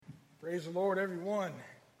Praise the Lord, everyone.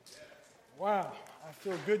 Wow, I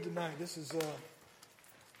feel good tonight. This is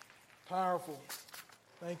powerful.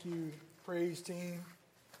 Thank you, praise team.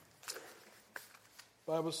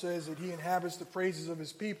 The Bible says that He inhabits the praises of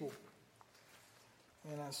His people.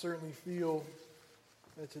 And I certainly feel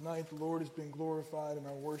that tonight the Lord has been glorified in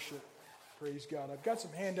our worship. Praise God. I've got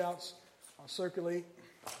some handouts I'll circulate.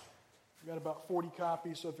 I've got about 40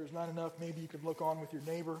 copies, so if there's not enough, maybe you could look on with your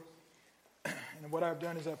neighbor. And what I've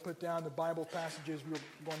done is I've put down the Bible passages we're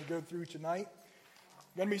going to go through tonight.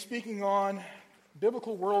 I'm going to be speaking on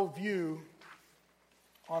biblical worldview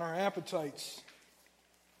on our appetites.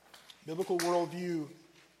 Biblical worldview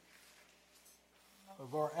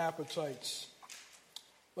of our appetites.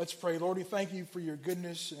 Let's pray. Lord, we thank you for your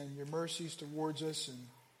goodness and your mercies towards us and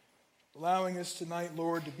allowing us tonight,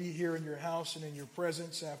 Lord, to be here in your house and in your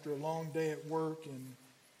presence after a long day at work and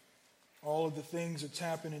all of the things that's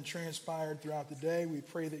happened and transpired throughout the day. We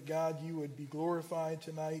pray that, God, you would be glorified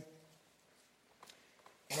tonight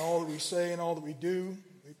in all that we say and all that we do.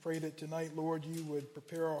 We pray that tonight, Lord, you would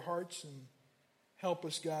prepare our hearts and help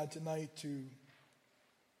us, God, tonight to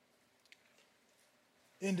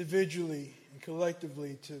individually and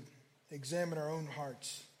collectively to examine our own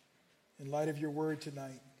hearts in light of your word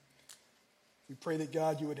tonight. We pray that,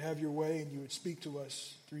 God, you would have your way and you would speak to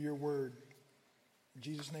us through your word. In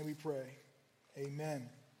Jesus' name we pray. Amen.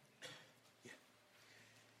 If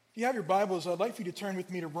you have your Bibles, I'd like for you to turn with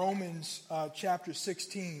me to Romans chapter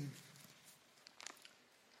 16.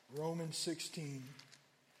 Romans 16.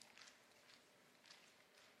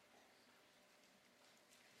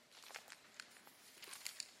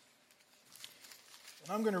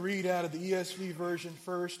 And I'm going to read out of the ESV version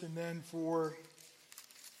first, and then for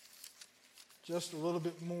just a little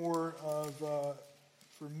bit more of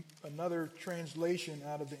for another translation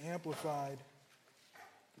out of the Amplified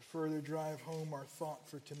to further drive home our thought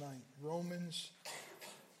for tonight. Romans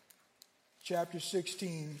chapter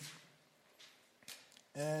 16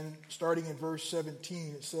 and starting in verse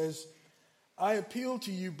 17, it says, I appeal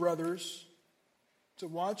to you, brothers, to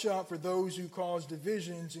watch out for those who cause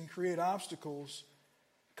divisions and create obstacles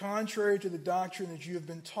contrary to the doctrine that you have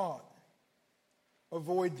been taught.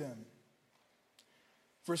 Avoid them.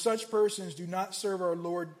 For such persons do not serve our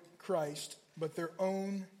Lord Christ, but their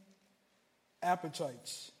own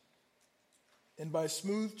appetites. And by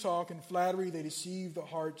smooth talk and flattery, they deceive the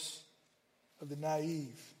hearts of the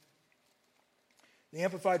naive. The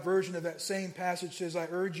Amplified version of that same passage says, I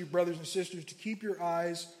urge you, brothers and sisters, to keep your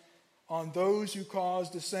eyes on those who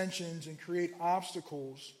cause dissensions and create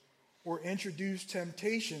obstacles or introduce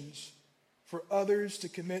temptations for others to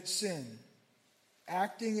commit sin,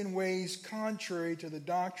 acting in ways contrary to the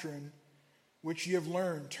doctrine which you have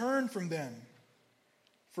learned. Turn from them,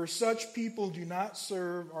 for such people do not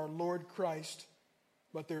serve our Lord Christ,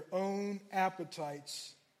 but their own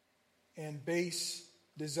appetites and base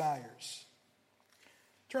desires.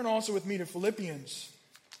 Turn also with me to Philippians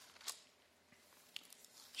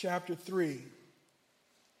chapter 3.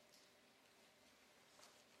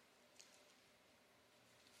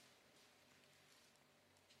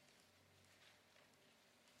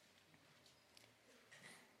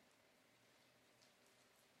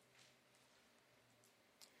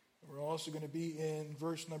 We're also going to be in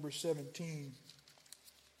verse number 17.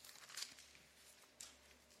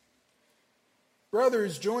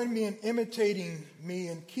 Brothers, join me in imitating me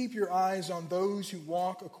and keep your eyes on those who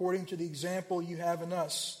walk according to the example you have in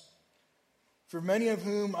us. For many of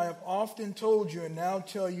whom I have often told you and now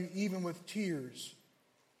tell you even with tears,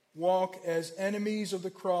 walk as enemies of the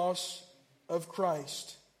cross of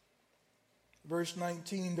Christ. Verse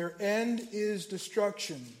 19, their end is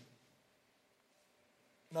destruction.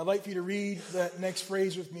 And I'd like for you to read that next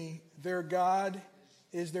phrase with me. Their God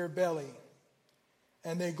is their belly,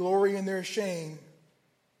 and they glory in their shame,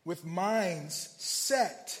 with minds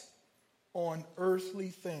set on earthly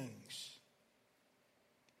things.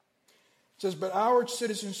 It says, but our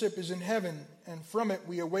citizenship is in heaven, and from it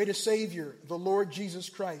we await a Savior, the Lord Jesus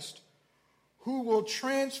Christ, who will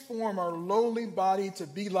transform our lowly body to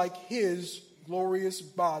be like His glorious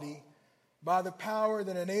body, by the power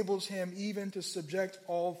that enables him even to subject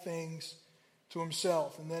all things to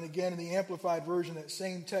himself. And then again in the Amplified version, that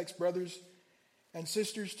same text, brothers and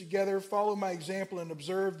sisters, together follow my example and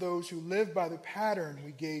observe those who live by the pattern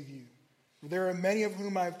we gave you. For there are many of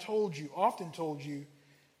whom I have told you, often told you,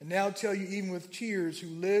 and now tell you even with tears, who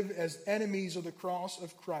live as enemies of the cross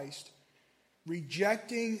of Christ,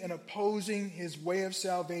 rejecting and opposing his way of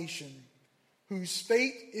salvation, whose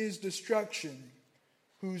fate is destruction,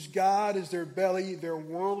 whose God is their belly, their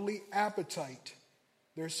worldly appetite,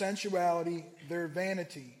 their sensuality, their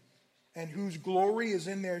vanity, and whose glory is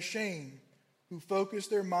in their shame, who focus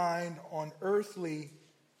their mind on earthly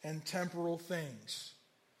and temporal things.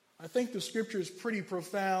 I think the scripture is pretty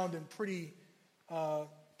profound and pretty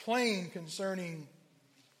plain concerning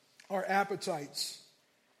our appetites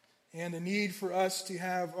and the need for us to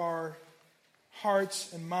have our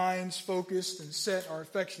hearts and minds focused and set our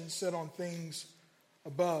affections set on things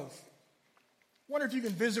above. I wonder if you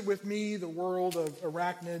can visit with me the world of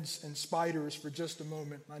arachnids and spiders for just a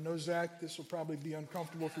moment. I know, Zach, this will probably be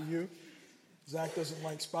uncomfortable for you. Zach doesn't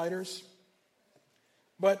like spiders.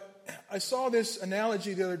 But I saw this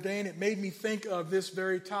analogy the other day, and it made me think of this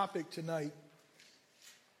very topic tonight.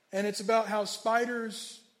 And it's about how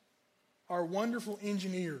spiders are wonderful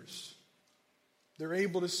engineers. They're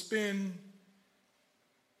able to spin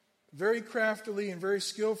very craftily and very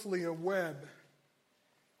skillfully a web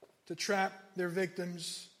to trap their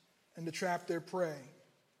victims and to trap their prey.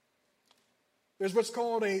 There's what's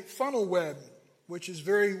called a funnel web, which is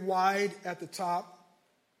very wide at the top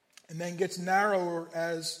and then gets narrower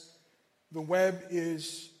as the web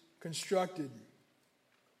is constructed.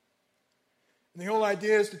 And the whole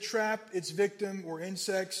idea is to trap its victim or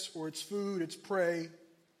insects or its food, its prey.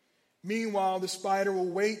 Meanwhile, the spider will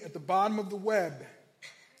wait at the bottom of the web,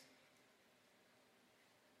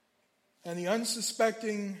 and the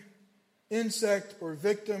unsuspecting insect or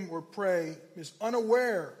victim or prey is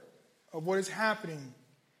unaware of what is happening.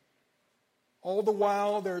 All the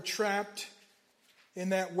while they're trapped in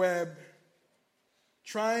that web,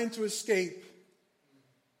 trying to escape,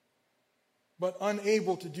 but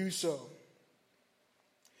unable to do so.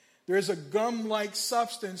 There's a gum-like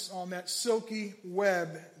substance on that silky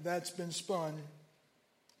web that's been spun,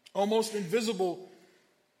 almost invisible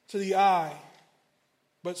to the eye,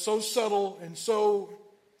 but so subtle and so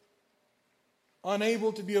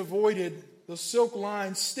unable to be avoided. The silk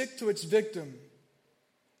lines stick to its victim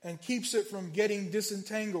and keeps it from getting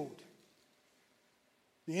disentangled.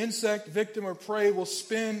 The insect, victim, or prey will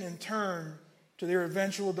spin and turn to their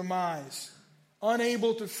eventual demise,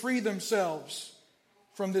 unable to free themselves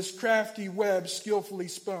from this crafty web skillfully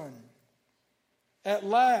spun. At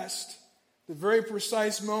last, the very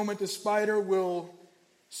precise moment the spider will,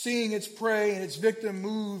 seeing its prey and its victim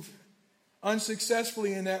move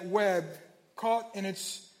unsuccessfully in that web, caught in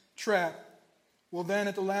its trap, will then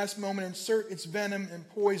at the last moment insert its venom and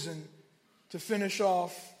poison to finish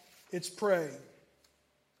off its prey.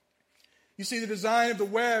 You see, the design of the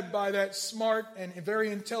web by that smart and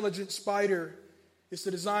very intelligent spider is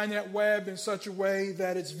to design that web in such a way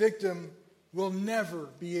that its victim will never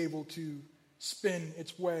be able to spin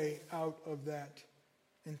its way out of that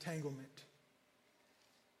entanglement.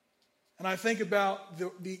 And I think about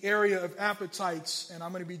the area of appetites, and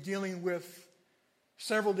I'm going to be dealing with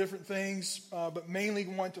several different things, but mainly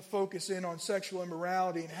want to focus in on sexual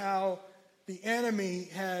immorality and how the enemy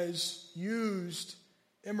has used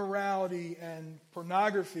immorality and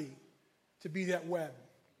pornography to be that web.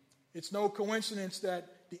 It's no coincidence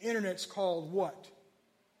that the internet's called what?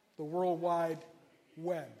 The World Wide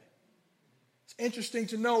Web. It's interesting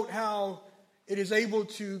to note how it is able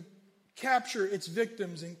to capture its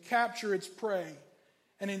victims and capture its prey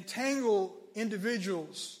and entangle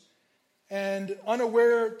individuals. And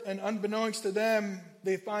unaware and unbeknownst to them,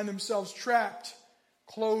 they find themselves trapped,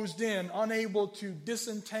 closed in, unable to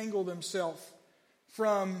disentangle themselves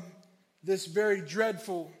from this very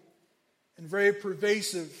dreadful and very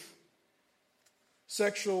pervasive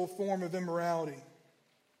sexual form of immorality.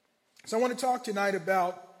 So I want to talk tonight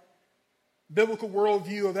about biblical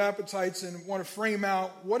worldview of appetites and want to frame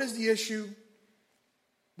out what is the issue,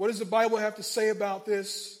 what does the Bible have to say about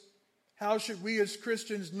this, how should we as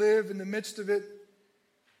Christians live in the midst of it,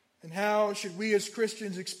 and how should we as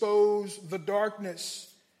Christians expose the darkness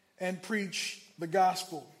and preach the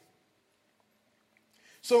gospel.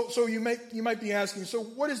 So you might be asking, so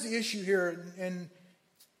what is the issue here? And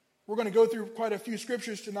we're going to go through quite a few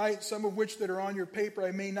scriptures tonight, some of which that are on your paper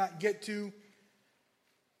I may not get to.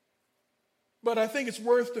 But I think it's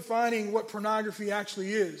worth defining what pornography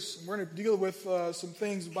actually is. And we're going to deal with some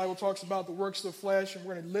things the Bible talks about, the works of the flesh, and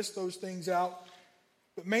we're going to list those things out.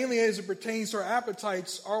 But mainly as it pertains to our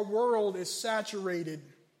appetites, our world is saturated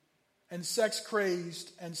and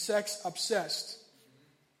sex-crazed and sex-obsessed.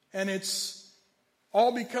 And it's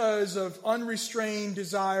all because of unrestrained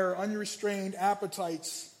desire, unrestrained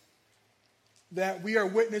appetites, that we are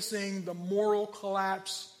witnessing the moral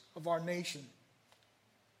collapse of our nation.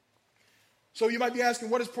 So you might be asking,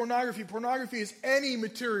 what is pornography? Pornography is any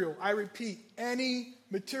material, I repeat, any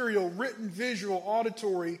material, written, visual,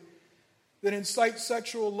 auditory, that incites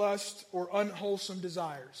sexual lust or unwholesome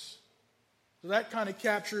desires. So that kind of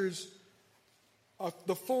captures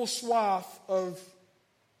the full swath of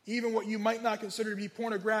even what you might not consider to be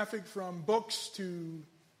pornographic, from books to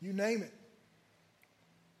you name it.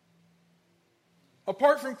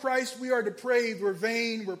 Apart from Christ, we are depraved, we're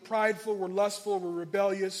vain, we're prideful, we're lustful, we're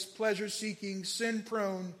rebellious, pleasure-seeking,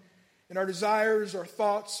 sin-prone in our desires, our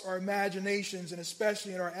thoughts, our imaginations, and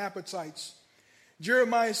especially in our appetites.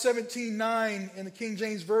 Jeremiah 17:9 in the King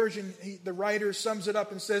James Version, the writer sums it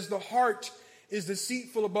up and says, "The heart is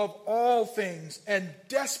deceitful above all things and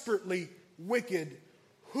desperately wicked.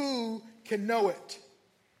 Who can know it?"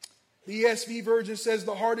 The ESV version says,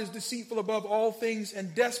 "The heart is deceitful above all things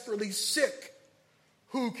and desperately sick.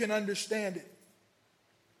 Who can understand it?"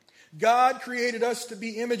 God created us to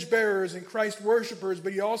be image bearers and Christ worshipers,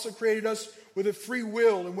 but He also created us with a free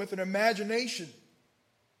will and with an imagination.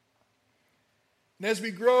 And as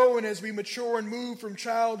we grow and as we mature and move from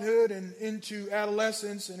childhood and into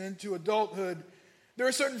adolescence and into adulthood, there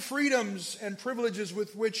are certain freedoms and privileges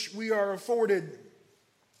with which we are afforded.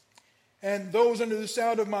 And those under the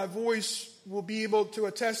sound of my voice will be able to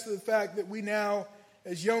attest to the fact that we now,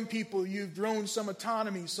 as young people, you've grown some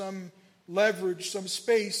autonomy, some leverage, some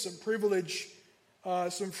space, some privilege,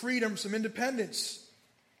 some freedom, some independence.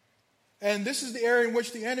 And this is the area in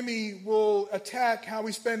which the enemy will attack how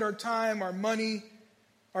we spend our time, our money,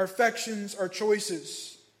 our affections, our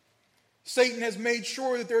choices. Satan has made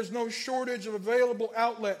sure that there's no shortage of available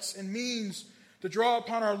outlets and means to draw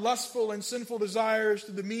upon our lustful and sinful desires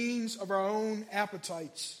through the means of our own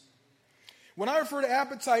appetites. When I refer to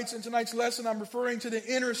appetites in tonight's lesson, I'm referring to the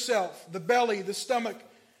inner self, the belly, the stomach,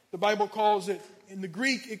 the Bible calls it. In the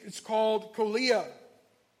Greek, it's called kolia.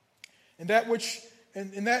 And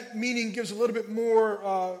that meaning gives a little bit more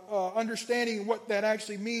understanding of what that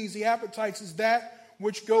actually means. The appetites is that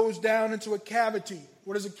which goes down into a cavity.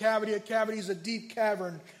 What is a cavity? A cavity is a deep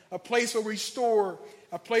cavern, a place where we store,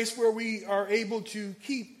 a place where we are able to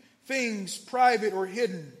keep things private or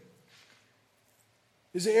hidden.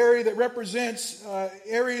 Is an area that represents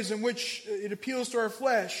areas in which it appeals to our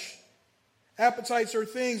flesh. Appetites are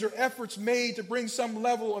things or efforts made to bring some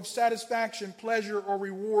level of satisfaction, pleasure, or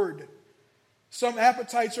reward. Some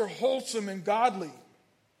appetites are wholesome and godly.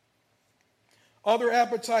 Other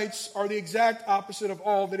appetites are the exact opposite of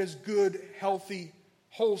all that is good, healthy,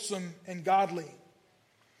 wholesome, and godly.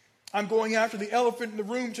 I'm going after the elephant in the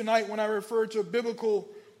room tonight when I refer to a biblical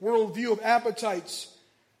worldview of appetites.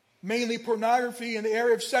 Mainly pornography in the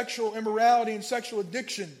area of sexual immorality and sexual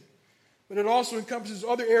addiction. But it also encompasses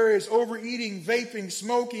other areas: overeating, vaping,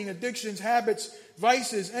 smoking, addictions, habits,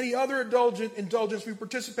 vices, any other indulgence we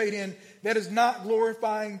participate in that is not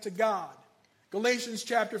glorifying to God. Galatians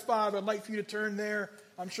chapter 5, I'd like for you to turn there.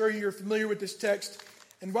 I'm sure you're familiar with this text.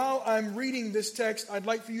 And while I'm reading this text, I'd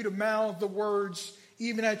like for you to mouth the words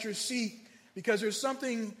even at your seat, because there's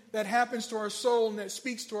something that happens to our soul and that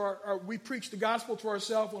speaks to we preach the gospel to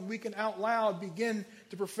ourselves when we can out loud begin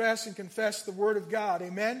to profess and confess the word of God.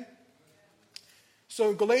 Amen?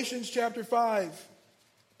 So Galatians chapter 5, the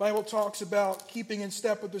Bible talks about keeping in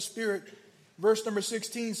step with the Spirit. Verse number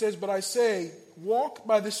 16 says, "But I say, walk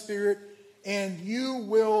by the Spirit, and you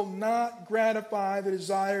will not gratify the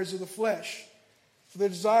desires of the flesh. For the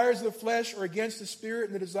desires of the flesh are against the Spirit,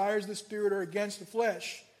 and the desires of the Spirit are against the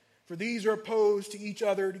flesh. For these are opposed to each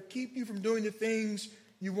other to keep you from doing the things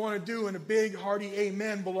you want to do." And a big, hearty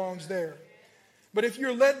amen belongs there. "But if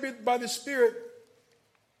you're led by the Spirit,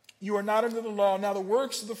 you are not under the law. Now the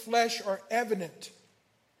works of the flesh are evident."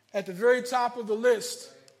 At the very top of the list,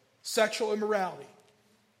 sexual immorality,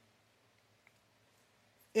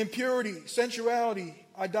 impurity, sensuality,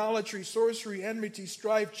 idolatry, sorcery, enmity,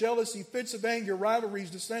 strife, jealousy, fits of anger,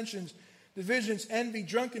 rivalries, dissensions, divisions, envy,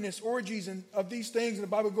 drunkenness, orgies, and of these things. And the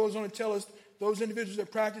Bible goes on to tell us those individuals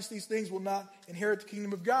that practice these things will not inherit the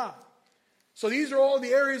kingdom of God. So these are all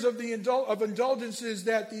the areas of indulgences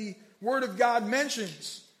that the Word of God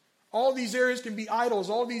mentions. All these areas can be idols.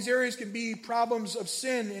 All these areas can be problems of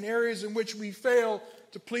sin in areas in which we fail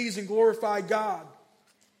to please and glorify God.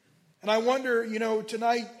 And I wonder,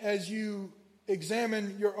 tonight as you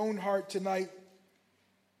examine your own heart tonight,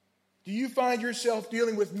 do you find yourself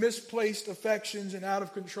dealing with misplaced affections and out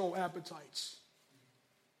of control appetites?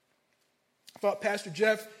 I thought Pastor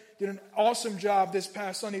Jeff did an awesome job this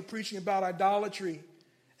past Sunday preaching about idolatry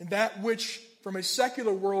and that which from a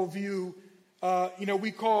secular worldview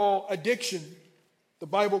we call addiction. The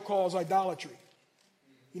Bible calls idolatry.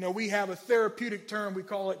 We have a therapeutic term. We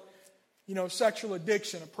call it, sexual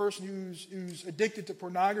addiction, a person who's addicted to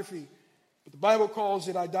pornography. But the Bible calls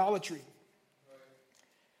it idolatry.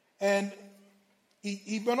 And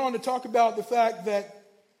he went on to talk about the fact that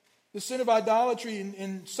The sin of idolatry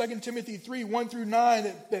in 2 Timothy 3, 1 through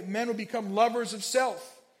 9, that men will become lovers of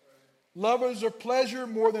self, lovers of pleasure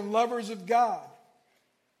more than lovers of God.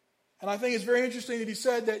 And I think it's very interesting that he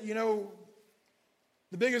said that,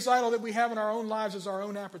 the biggest idol that we have in our own lives is our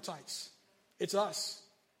own appetites. It's us.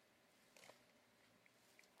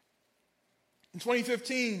 In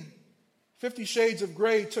 2015, 50 Shades of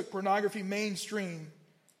Grey took pornography mainstream,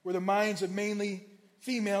 where the minds of mainly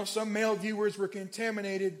female, some male viewers were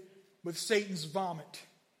contaminated with Satan's vomit.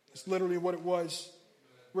 It's literally what it was.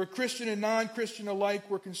 Where Christian and non-Christian alike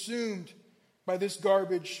were consumed by this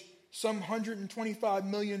garbage, some 125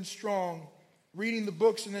 million strong, reading the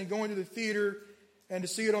books and then going to the theater and to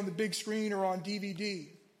see it on the big screen or on DVD.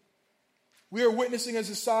 We are witnessing a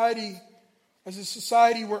society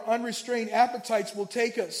where unrestrained appetites will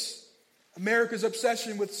take us. America's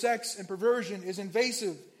obsession with sex and perversion is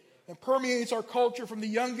invasive and permeates our culture from the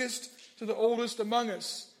youngest to the oldest among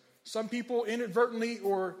us. Some people inadvertently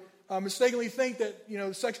or mistakenly think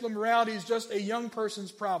that sexual immorality is just a young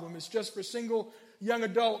person's problem. It's just for single young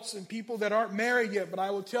adults and people that aren't married yet. But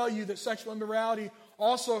I will tell you that sexual immorality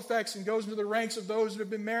also affects and goes into the ranks of those that have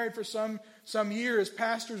been married for some years,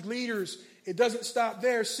 pastors, leaders. It doesn't stop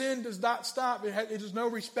there. Sin does not stop. It is no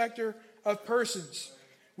respecter of persons.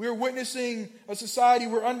 We are witnessing a society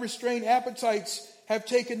where unrestrained appetites have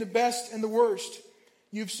taken the best and the worst.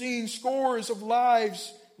 You've seen scores of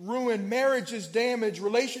lives ruined, marriages damaged,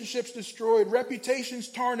 relationships destroyed, reputations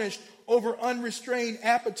tarnished over unrestrained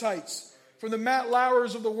appetites. From the Matt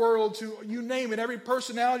Lauers of the world to you name it, every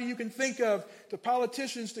personality you can think of, to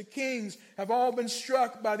politicians, to kings, have all been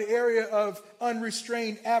struck by the area of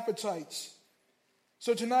unrestrained appetites.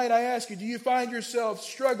 So tonight I ask you, do you find yourself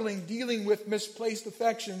struggling, dealing with misplaced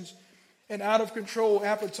affections and out of control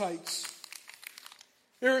appetites?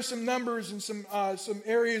 There are some numbers and some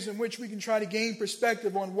areas in which we can try to gain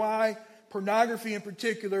perspective on why pornography in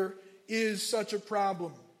particular is such a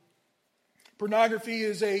problem. Pornography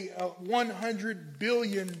is a $100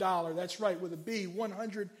 billion, that's right, with a B,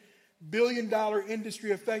 $100 billion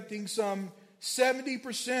industry affecting some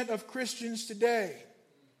 70% of Christians today,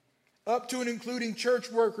 up to and including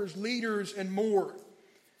church workers, leaders, and more.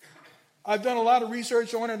 I've done a lot of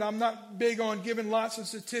research on it. I'm not big on giving lots of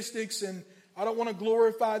statistics, and I don't want to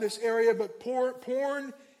glorify this area, but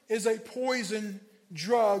porn is a poison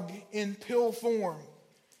drug in pill form,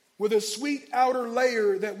 with a sweet outer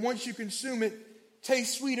layer that once you consume it,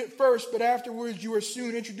 tastes sweet at first, but afterwards you are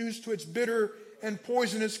soon introduced to its bitter and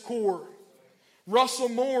poisonous core. Russell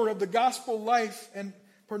Moore of the Gospel Life and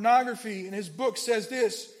Pornography in his book says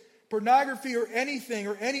this: pornography or anything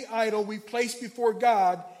or any idol we place before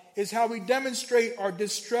God is how we demonstrate our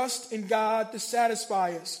distrust in God to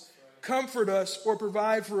satisfy us, comfort us, or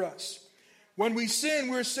provide for us. When we sin,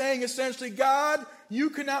 we're saying essentially, God, you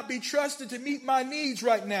cannot be trusted to meet my needs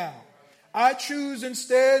right now. I choose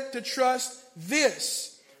instead to trust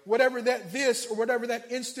this, whatever that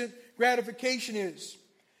instant gratification is.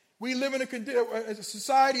 We live in a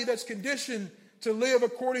society that's conditioned to live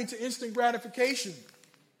according to instant gratification.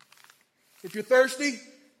 If you're thirsty,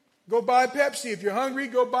 go buy Pepsi. If you're hungry,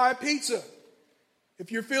 go buy pizza.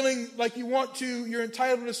 If you're feeling like you're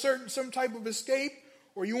entitled to some type of escape,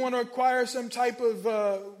 or you want to acquire some type of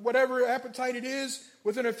whatever appetite it is,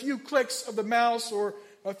 within a few clicks of the mouse or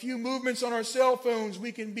a few movements on our cell phones,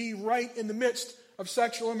 we can be right in the midst of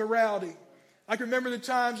sexual immorality. I can remember the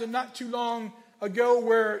times, and not too long ago,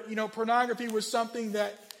 where pornography was something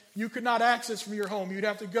that you could not access from your home. You'd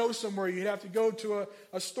have to go somewhere. You'd have to go to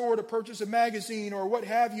a store to purchase a magazine or what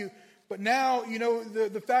have you. But now,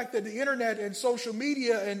 the fact that the internet and social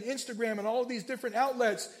media and Instagram and all of these different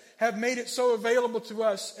outlets have made it so available to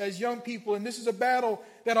us as young people. And this is a battle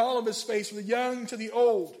that all of us face, from the young to the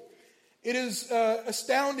old. It is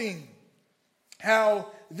astounding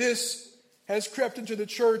how this has crept into the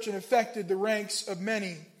church and affected the ranks of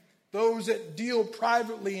many. Those that deal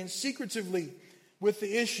privately and secretively with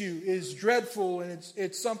the issue is dreadful, and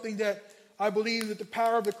it's something that I believe that the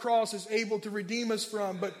power of the cross is able to redeem us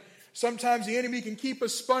from. But sometimes the enemy can keep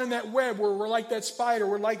us spun in that web where we're like that spider,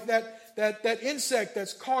 we're like that insect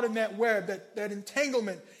that's caught in that web. That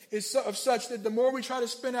entanglement is of such that the more we try to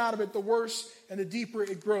spin out of it, the worse and the deeper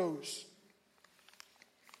it grows.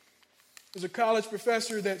 There's a college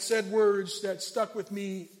professor that said words that stuck with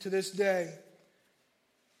me to this day.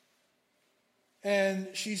 And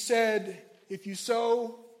she said, if you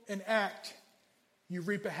sow an act, you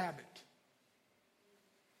reap a habit.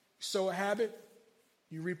 You sow a habit,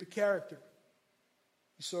 you reap a character.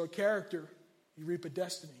 You sow a character, you reap a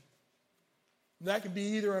destiny. And that can be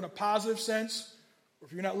either in a positive sense, or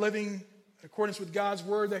if you're not living in accordance with God's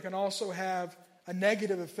word, that can also have a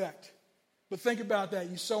negative effect. But think about that.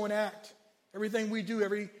 You sow an act. Everything we do,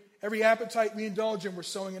 every appetite we indulge in, we're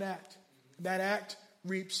sowing an act. That act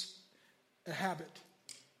reaps a habit.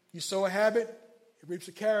 You sow a habit, it reaps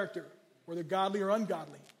a character, whether godly or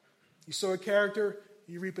ungodly. You sow a character,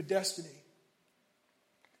 you reap a destiny.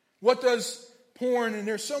 What does porn, and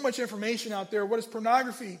there's so much information out there, what is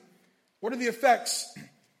pornography? What are the effects?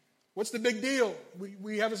 What's the big deal?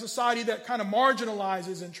 We have a society that kind of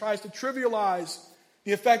marginalizes and tries to trivialize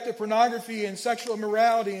the effect of pornography and sexual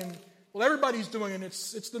immorality. And, well, everybody's doing it.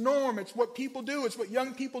 It's the norm. It's what people do. It's what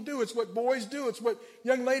young people do. It's what boys do. It's what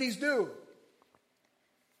young ladies do.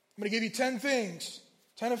 I'm going to give you 10 things,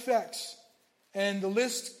 10 effects. And the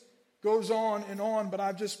list goes on, but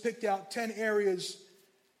I've just picked out 10 areas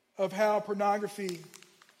of how pornography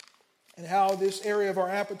and how this area of our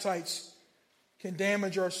appetites can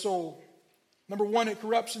damage our soul. Number one, it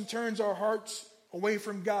corrupts and turns our hearts away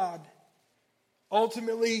from God.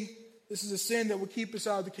 Ultimately, this is a sin that will keep us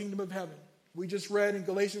out of the kingdom of heaven. We just read in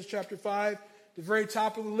Galatians chapter 5, the very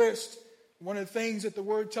top of the list, one of the things that the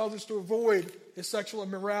word tells us to avoid is sexual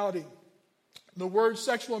immorality. The word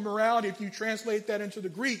sexual immorality, if you translate that into the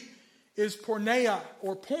Greek, is porneia,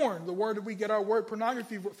 or porn, the word that we get our word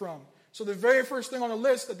pornography from. So the very first thing on the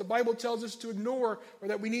list that the Bible tells us to ignore or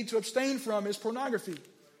that we need to abstain from is pornography.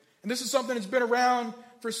 And this is something that's been around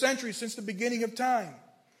for centuries, since the beginning of time.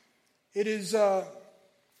 It is,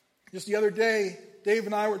 just the other day, Dave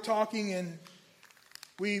and I were talking, and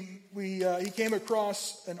he came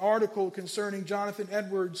across an article concerning Jonathan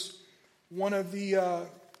Edwards, one of the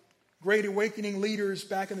Great Awakening leaders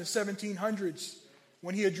back in the 1700s,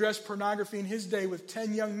 when he addressed pornography in his day with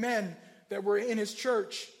 10 young men that were in his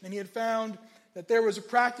church. And he had found that there was a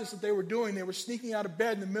practice that they were doing. They were sneaking out of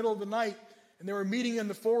bed in the middle of the night, and they were meeting in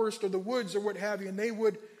the forest or the woods or what have you. And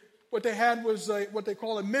what they had was what they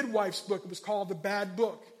call a midwife's book. It was called the Bad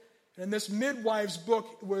Book. And in this midwife's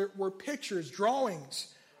book were pictures, drawings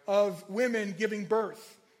of women giving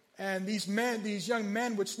birth. And these young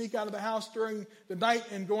men would sneak out of the house during the night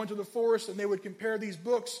and go into the forest, and they would compare these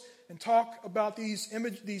books and talk about these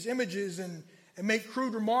images and make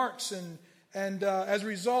crude remarks. And as a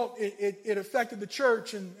result, it affected the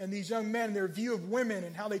church and these young men, their view of women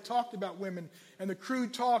and how they talked about women, and the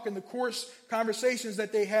crude talk and the coarse conversations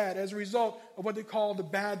that they had as a result of what they called the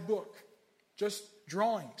Bad Book. Just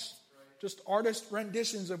drawings, just artist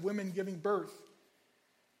renditions of women giving birth.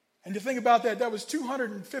 And to think about that, that was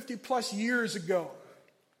 250 plus years ago.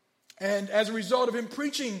 And as a result of him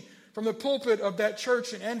preaching from the pulpit of that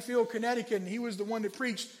church in Enfield, Connecticut, and he was the one that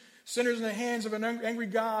preached sinners in the hands of an angry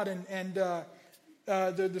God. And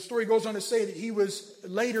the story goes on to say that he was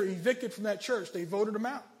later evicted from that church. They voted him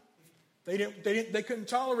out. They couldn't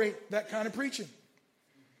tolerate that kind of preaching.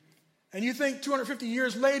 And you think 250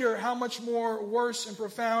 years later, how much more worse and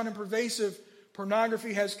profound and pervasive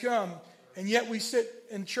pornography has come. And yet we sit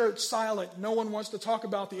in church silent. No one wants to talk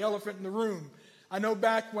about the elephant in the room. I know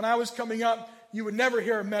back when I was coming up, you would never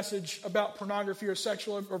hear a message about pornography or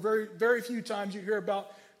sexual, or very, very few times you hear about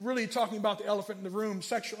really talking about the elephant in the room,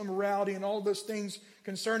 sexual immorality and all those things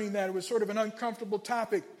concerning that. It was sort of an uncomfortable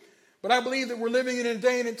topic. But I believe that we're living in a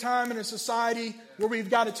day and a time in a society where we've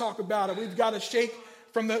got to talk about it. We've got to shake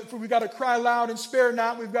we've got to cry loud and spare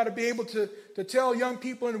not. We've got to be able to tell young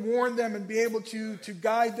people and warn them and be able to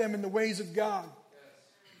guide them in the ways of God.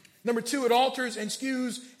 Number two, it alters and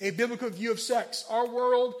skews a biblical view of sex. Our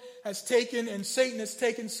world has taken, and Satan has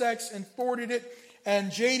taken sex and thwarted it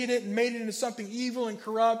and jaded it and made it into something evil and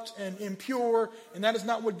corrupt and impure. And that is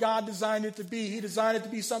not what God designed it to be. He designed it to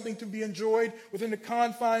be something to be enjoyed within the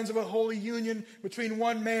confines of a holy union between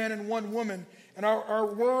one man and one woman. And our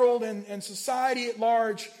world and society at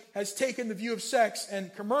large has taken the view of sex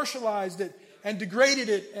and commercialized it and degraded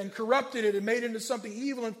it and corrupted it and made it into something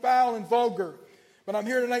evil and foul and vulgar. But I'm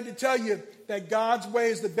here tonight to tell you that God's way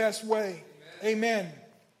is the best way. Amen.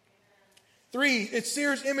 3, it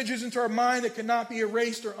sears images into our mind that cannot be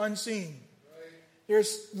erased or unseen.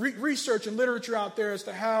 There's research and literature out there as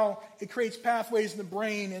to how it creates pathways in the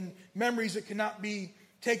brain and memories that cannot be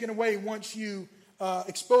taken away once you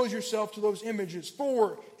expose yourself to those images.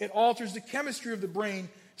 4, it alters the chemistry of the brain,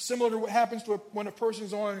 similar to what happens when a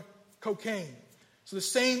person's on cocaine. So the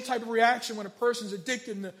same type of reaction when a person's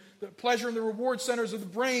addicted, and the pleasure and the reward centers of the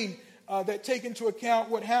brain that take into account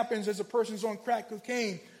what happens as a person's on crack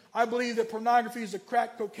cocaine. I believe that pornography is the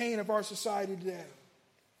crack cocaine of our society today.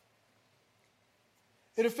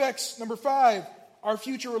 It affects, number 5, our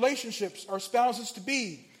future relationships, our spouses to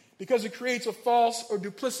be, because it creates a false or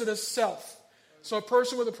duplicitous self. So a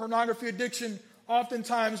person with a pornography addiction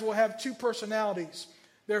oftentimes will have two personalities.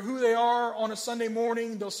 They're who they are on a Sunday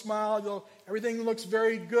morning. They'll smile. Everything looks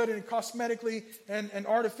very good, and cosmetically and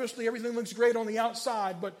artificially, everything looks great on the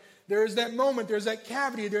outside. But there is that moment, there's that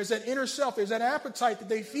cavity, there's that inner self, there's that appetite that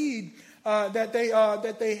they feed, that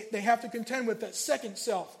they have to contend with, that second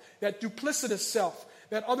self, that duplicitous self,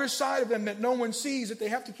 that other side of them that no one sees, that they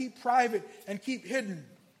have to keep private and keep hidden.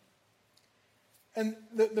 And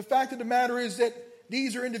the fact of the matter is that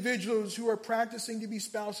these are individuals who are practicing to be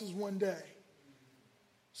spouses one day.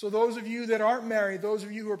 So those of you that aren't married, those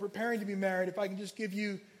of you who are preparing to be married, if I can just give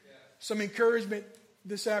you some encouragement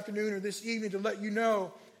this afternoon or this evening to let you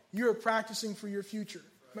know you're practicing for your future.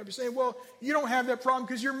 You might be saying, well, you don't have that problem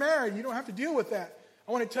because you're married. You don't have to deal with that.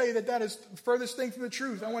 I want to tell you that is the furthest thing from the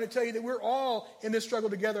truth. I want to tell you that we're all in this struggle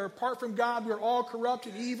together. Apart from God, we're all corrupt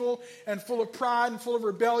and evil and full of pride and full of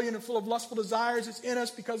rebellion and full of lustful desires. It's in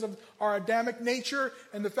us because of our Adamic nature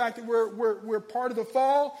and the fact that we're part of the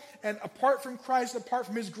fall. And apart from Christ, apart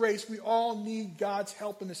from His grace, we all need God's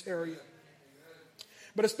help in this area.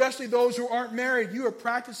 But especially those who aren't married, you are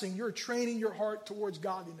practicing, you're training your heart towards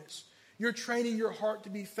godliness. You're training your heart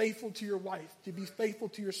to be faithful to your wife, to be faithful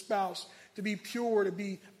to your spouse, to be pure, to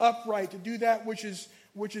be upright, to do that which is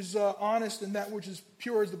honest and that which is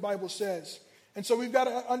pure, as the Bible says. And so we've got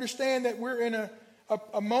to understand that we're in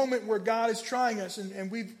a moment where God is trying us,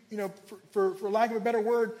 and we've, for lack of a better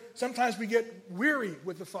word, sometimes we get weary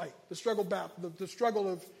with the fight, the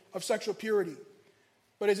struggle of sexual purity.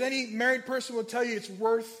 But as any married person will tell you, it's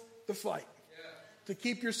worth the fight. To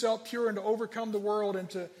keep yourself pure and to overcome the world and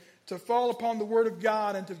to fall upon the Word of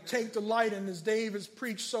God and to take delight in, as Dave has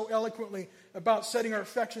preached so eloquently about setting our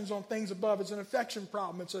affections on things above. It's an affection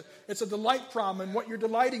problem. It's a delight problem and what you're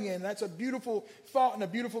delighting in. That's a beautiful thought and a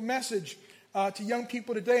beautiful message to young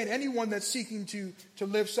people today and anyone that's seeking to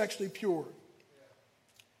live sexually pure.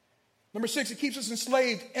 Number 6, it keeps us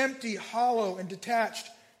enslaved, empty, hollow, and detached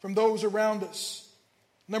from those around us.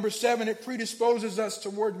 Number 7, it predisposes us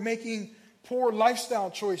toward making poor lifestyle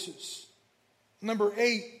choices. Number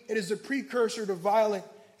 8, it is a precursor to violent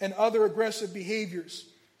and other aggressive behaviors.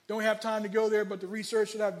 Don't have time to go there, but the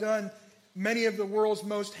research that I've done, many of the world's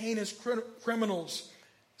most heinous criminals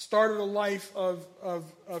started a life of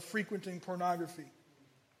frequenting pornography.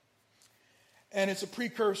 And it's a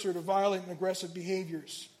precursor to violent and aggressive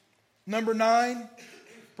behaviors. Number 9,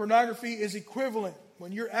 pornography is equivalent.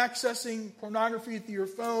 When you're accessing pornography through your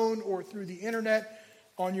phone or through the internet,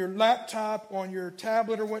 on your laptop, on your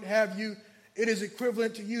tablet or what have you, it is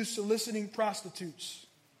equivalent to you soliciting prostitutes.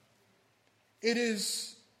 It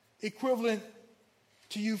is equivalent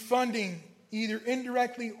to you funding, either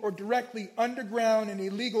indirectly or directly, underground and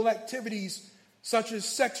illegal activities such as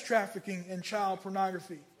sex trafficking and child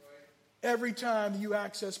pornography. Every time you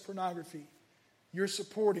access pornography, you're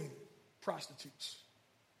supporting prostitutes.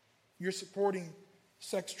 You're supporting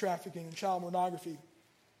sex trafficking and child pornography.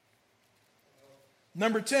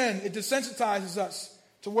 Number 10, it desensitizes us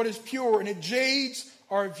to what is pure, and it jades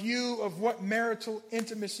our view of what marital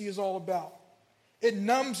intimacy is all about. It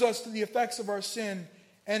numbs us to the effects of our sin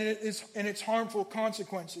and its harmful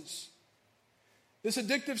consequences. This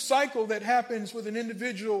addictive cycle that happens with an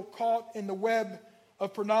individual caught in the web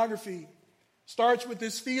of pornography starts with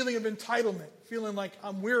this feeling of entitlement, feeling like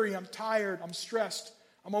I'm weary, I'm tired, I'm stressed,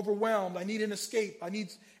 I'm overwhelmed, I need an escape,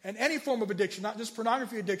 and any form of addiction, not just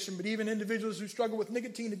pornography addiction, but even individuals who struggle with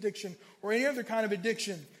nicotine addiction or any other kind of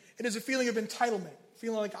addiction. It is a feeling of entitlement,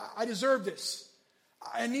 feeling like I deserve this.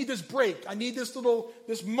 I need this break. I need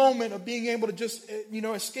this moment of being able to just,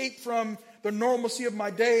 escape from the normalcy of my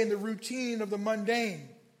day and the routine of the mundane.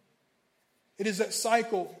 It is that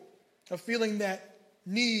cycle of feeling that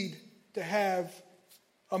need to have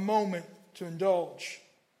a moment to indulge.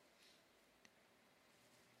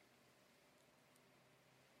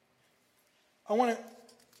 I want to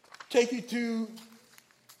take you to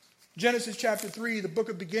Genesis chapter 3, the book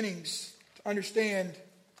of beginnings, to understand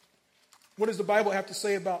what does the Bible have to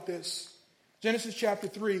say about this. Genesis chapter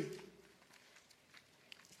 3,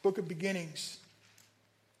 book of beginnings.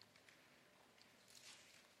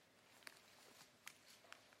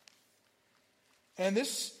 And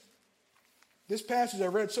this passage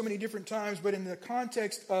I've read so many different times, but in the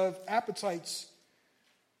context of appetites,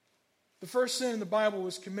 the first sin in the Bible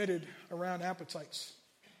was committed around appetites,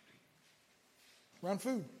 around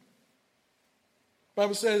food. The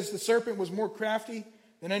Bible says the serpent was more crafty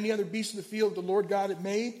than any other beast of the field the Lord God had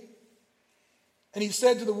made. And he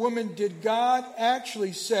said to the woman, did God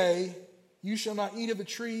actually say, you shall not eat of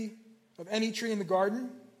any tree in the garden? And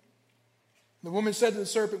the woman said to the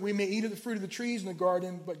serpent, we may eat of the fruit of the trees in the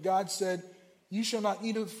garden, but God said, you shall not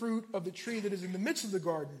eat of the fruit of the tree that is in the midst of the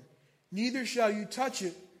garden, neither shall you touch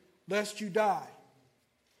it, lest you die.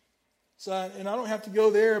 So, and I don't have to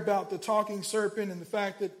go there about the talking serpent and the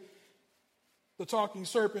fact that the talking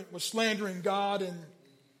serpent was slandering God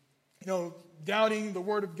and, doubting the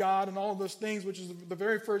word of God and all of those things, which is the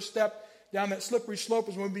very first step down that slippery slope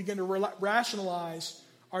is when we begin to rationalize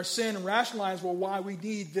our sin and rationalize, why we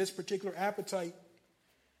need this particular appetite.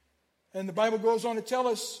 And the Bible goes on to tell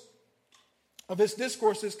us of this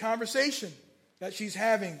discourse, this conversation that she's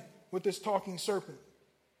having with this talking serpent.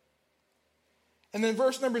 And then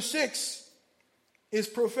verse number 6 is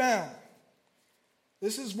profound.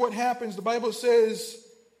 This is what happens. The Bible says,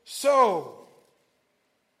 so.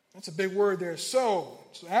 That's a big word there, so.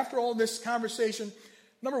 So after all this conversation,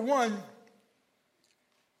 number one,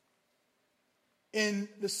 in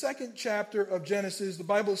the second chapter of Genesis, the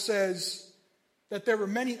Bible says that there were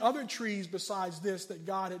many other trees besides this that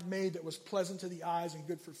God had made that was pleasant to the eyes and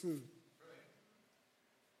good for food.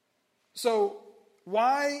 So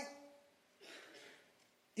why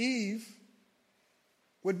Eve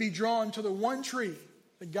would be drawn to the one tree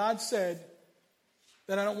that God said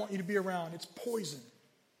that I don't want you to be around. It's poison.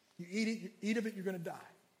 You eat of it, you're going to die.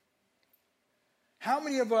 How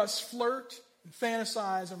many of us flirt and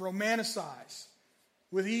fantasize and romanticize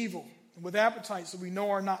with evil and with appetites that we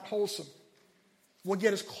know are not wholesome? We'll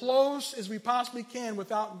get as close as we possibly can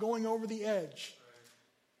without going over the edge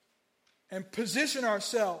and position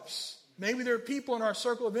ourselves. Maybe there are people in our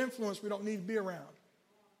circle of influence we don't need to be around.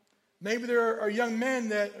 Maybe there are young men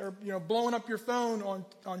that are blowing up your phone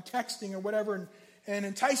on texting or whatever and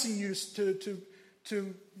enticing you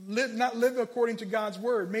to not live according to God's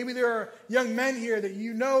word. Maybe there are young men here that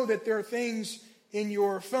that there are things in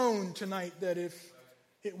your phone tonight that if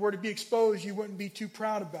it were to be exposed, you wouldn't be too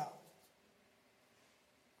proud about.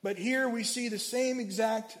 But here we see the same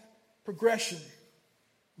exact progression.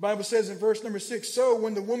 The Bible says in verse number 6, so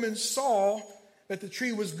when the woman saw that the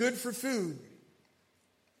tree was good for food,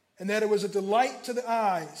 and that it was a delight to the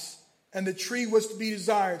eyes, and the tree was to be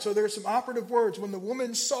desired. So there are some operative words. When the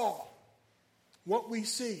woman saw, what we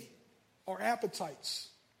see are appetites,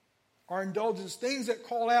 our indulgences, things that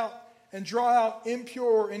call out and draw out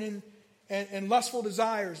impure and lustful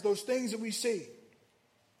desires, those things that we see.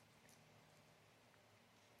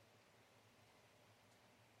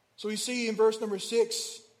 So we see in verse number 6,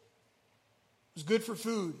 it was good for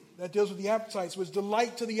food. That deals with the appetites. It was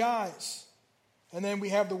delight to the eyes. And then we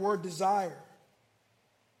have the word desire.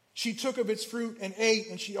 She took of its fruit and ate,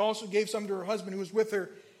 and she also gave some to her husband who was with her,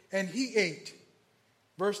 and he ate.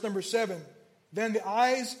 Verse number 7, then the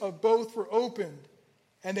eyes of both were opened,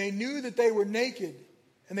 and they knew that they were naked,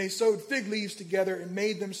 and they sewed fig leaves together and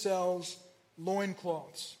made themselves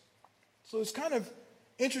loincloths. So it's kind of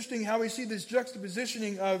interesting how we see this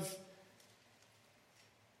juxtapositioning of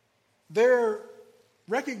their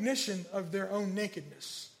recognition of their own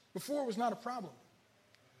nakedness. Before it was not a problem.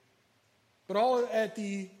 But all at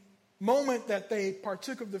the moment that they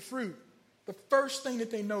partook of the fruit, the first thing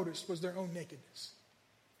that they noticed was their own nakedness.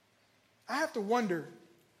 I have to wonder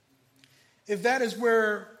if that is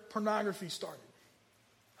where pornography started.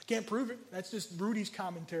 I can't prove it. That's just Rudy's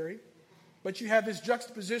commentary. But you have this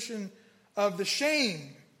juxtaposition of the shame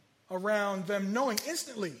around them knowing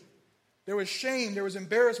instantly. There was shame, there was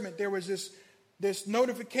embarrassment, there was this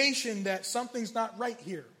notification that something's not right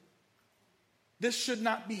here. This should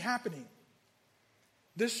not be happening.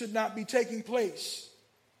 This should not be taking place.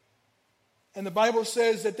 And the Bible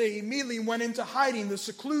says that they immediately went into hiding, the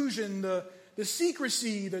seclusion, the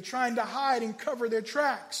secrecy, the trying to hide and cover their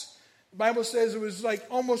tracks. The Bible says it was like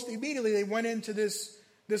almost immediately they went into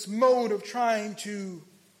this mode of trying to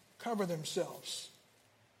cover themselves.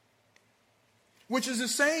 Which is the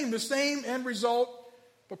same end result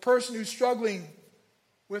of a person who's struggling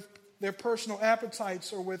with their personal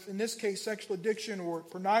appetites or with, in this case, sexual addiction or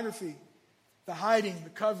pornography. The hiding,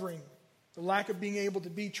 the covering, the lack of being able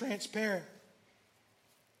to be transparent,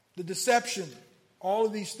 the deception, all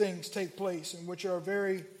of these things take place and which are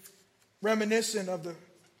very reminiscent of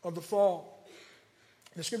the fall.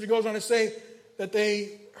 The scripture goes on to say that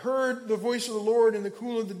they heard the voice of the Lord in the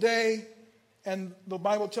cool of the day, and the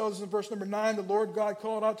Bible tells us in verse number 9, the Lord God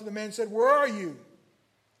called out to the man and said, where are you?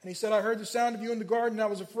 And he said, I heard the sound of you in the garden, and I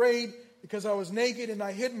was afraid because I was naked and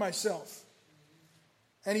I hid myself.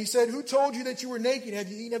 And he said, who told you that you were naked? Have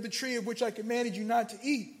you eaten of the tree of which I commanded you not to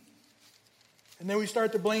eat? And then we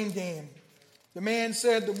start the blame game. The man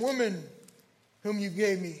said, the woman whom you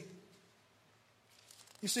gave me.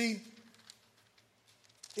 You see,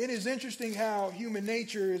 it is interesting how human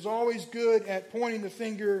nature is always good at pointing the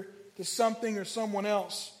finger to something or someone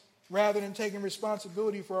else rather than taking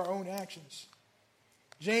responsibility for our own actions.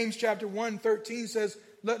 James chapter 1:13 says,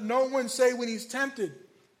 let no one say when he's tempted,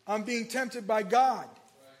 I'm being tempted by God.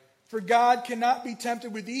 For God cannot be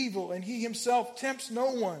tempted with evil, and he himself tempts no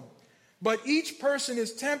one. But each person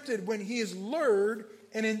is tempted when he is lured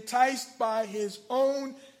and enticed by his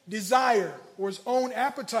own desire or his own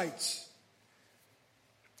appetites.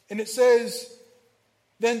 And it says,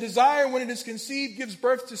 then desire, when it is conceived, gives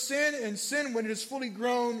birth to sin, and sin, when it is fully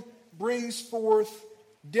grown, brings forth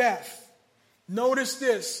death. Notice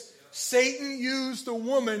this. Satan used the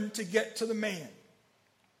woman to get to the man.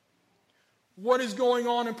 What is going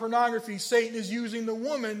on in pornography? Satan is using the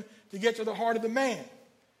woman to get to the heart of the man.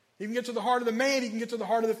 He can get to the heart of the man. He can get to the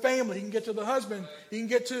heart of the family. He can get to the husband. He can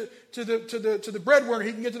get to the breadwinner.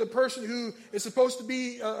 He can get to the person who is supposed to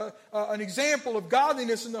be an example of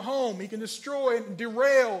godliness in the home. He can destroy and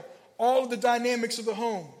derail all of the dynamics of the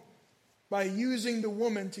home by using the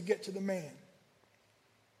woman to get to the man.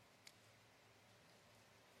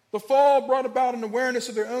 The fall brought about an awareness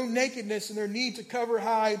of their own nakedness and their need to cover,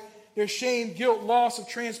 hide their shame, guilt, loss of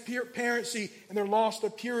transparency, and their loss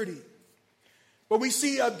of purity. But we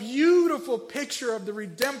see a beautiful picture of the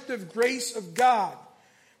redemptive grace of God,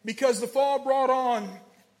 because the fall brought on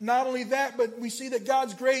not only that, but we see that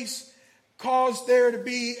God's grace caused there to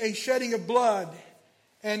be a shedding of blood,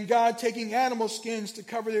 and God taking animal skins to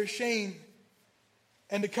cover their shame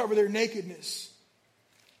and to cover their nakedness.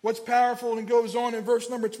 What's powerful and goes on in verse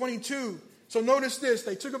number 22. So notice this.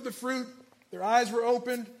 They took up the fruit. Their eyes were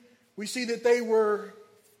opened. We see that they were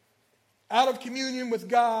out of communion with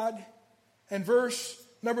God. And verse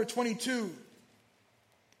number 22.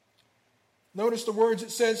 Notice the words it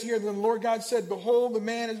says here. Then the Lord God said, behold, the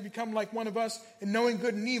man has become like one of us in knowing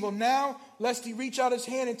good and evil. Now, lest he reach out his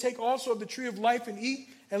hand and take also of the tree of life and eat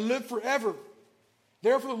and live forever.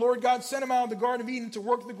 Therefore the Lord God sent him out of the Garden of Eden to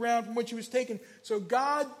work the ground from which he was taken. So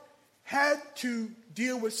God had to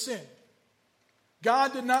deal with sin.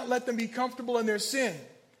 God did not let them be comfortable in their sin.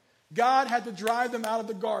 God had to drive them out of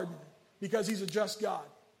the garden because he's a just God.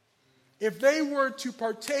 If they were to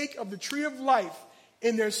partake of the tree of life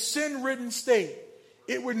in their sin-ridden state,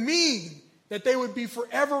 it would mean that they would be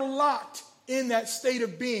forever locked in that state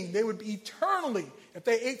of being. They would be eternally, if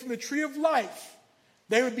they ate from the tree of life,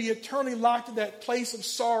 they would be eternally locked in that place of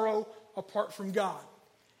sorrow apart from God.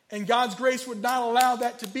 And God's grace would not allow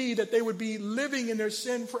that to be, that they would be living in their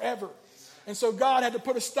sin forever. And so God had to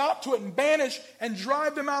put a stop to it and banish and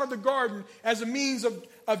drive them out of the garden as a means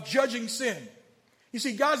of judging sin. You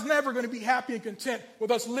see, God's never going to be happy and content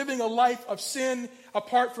with us living a life of sin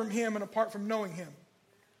apart from him and apart from knowing him.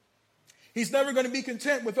 He's never going to be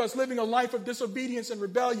content with us living a life of disobedience and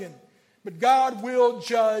rebellion. But God will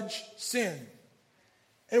judge sin.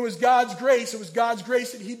 And it was God's grace. It was God's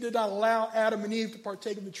grace that he did not allow Adam and Eve to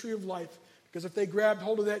partake of the tree of life. Because if they grabbed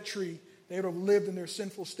hold of that tree, they would have lived in their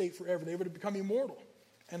sinful state forever. They would have become immortal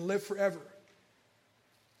and lived forever.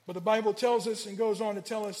 But the Bible tells us and goes on to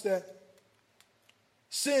tell us that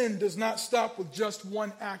sin does not stop with just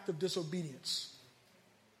one act of disobedience.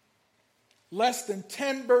 Less than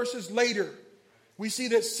 10 verses later, we see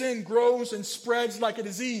that sin grows and spreads like a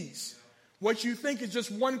disease. What you think is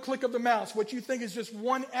just one click of the mouse, what you think is just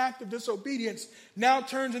one act of disobedience, now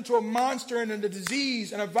turns into a monster and a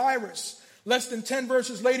disease and a virus. Less than 10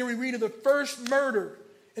 verses later, we read of the first murder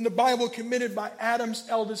in the Bible committed by Adam's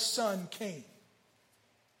eldest son, Cain.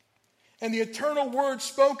 And the eternal word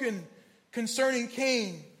spoken concerning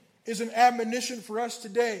Cain is an admonition for us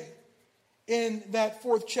today. In that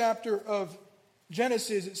 4th chapter of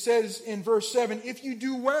Genesis, it says in verse 7, if you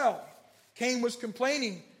do well, Cain was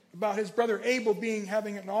complaining about his brother Abel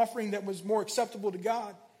having an offering that was more acceptable to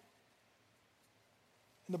God.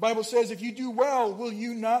 And the Bible says, if you do well, will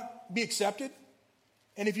you not be accepted?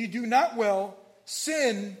 And if you do not well,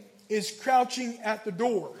 sin is crouching at the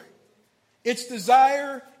door. Its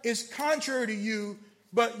desire is contrary to you,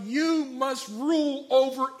 but you must rule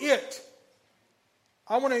over it.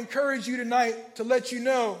 I want to encourage you tonight to let you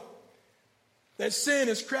know that sin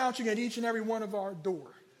is crouching at each and every one of our door.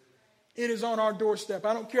 It is on our doorstep.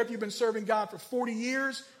 I don't care if you've been serving God for 40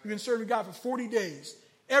 years, you've been serving God for 40 days.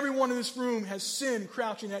 Everyone in this room has sin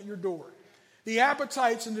crouching at your door. The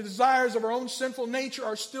appetites and the desires of our own sinful nature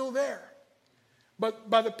are still there. But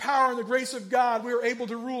by the power and the grace of God, we are able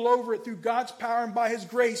to rule over it through God's power, and by his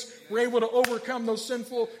grace, we're able to overcome those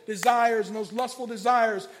sinful desires and those lustful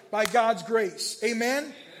desires by God's grace. Amen?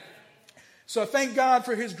 Amen. So thank God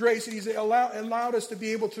for his grace that he's allowed us to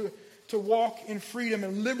be able to walk in freedom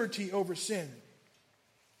and liberty over sin.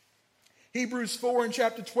 Hebrews 4 in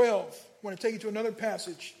chapter 12. I want to take you to another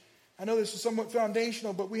passage. I know this is somewhat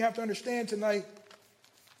foundational, but we have to understand tonight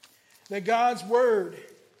that God's word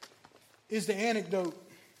is the antidote.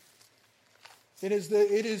 It is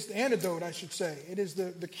the antidote, I should say. It is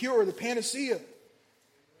the cure, the panacea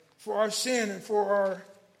for our sin and for our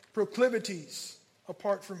proclivities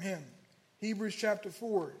apart from him. Hebrews chapter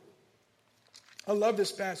 4. I love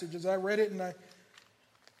this passage. As I read it and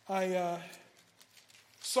I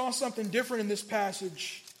saw something different in this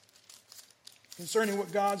passage concerning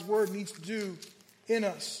what God's word needs to do in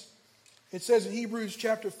us. It says in Hebrews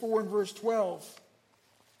chapter 4 and verse 12.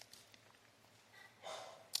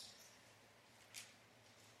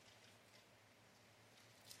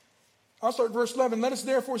 I'll start verse 11. Let us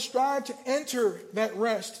therefore strive to enter that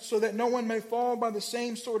rest so that no one may fall by the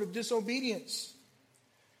same sort of disobedience.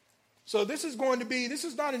 So this is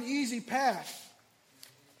not an easy path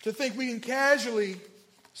to think we can casually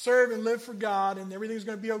serve and live for God and everything's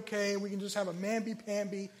going to be okay and we can just have a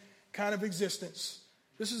mamby-pamby kind of existence.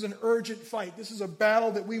 This is an urgent fight. This is a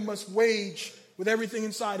battle that we must wage with everything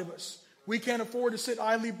inside of us. We can't afford to sit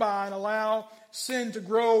idly by and allow sin to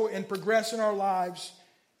grow and progress in our lives.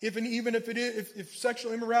 If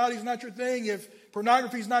sexual immorality is not your thing, if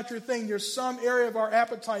pornography is not your thing, there's some area of our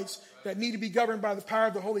appetites that need to be governed by the power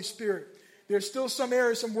of the Holy Spirit. There's still some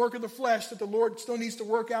areas, some work of the flesh that the Lord still needs to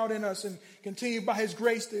work out in us and continue by his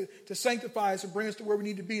grace to sanctify us and bring us to where we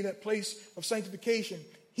need to be, that place of sanctification.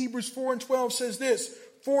 Hebrews 4 and 12 says this,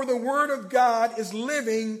 for the word of God is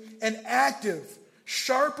living and active,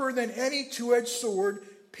 sharper than any two-edged sword,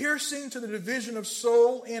 piercing to the division of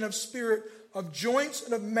soul and of spirit, of joints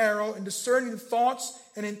and of marrow, and discerning the thoughts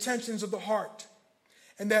and intentions of the heart.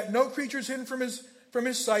 And that no creature is hidden from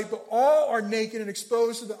his sight, but all are naked and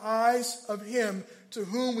exposed to the eyes of him to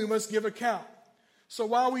whom we must give account. So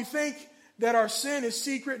while we think that our sin is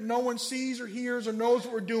secret, no one sees or hears or knows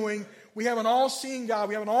what we're doing, we have an all-seeing God,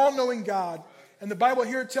 we have an all-knowing God. And the Bible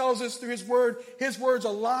here tells us through his word's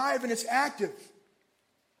alive and it's active.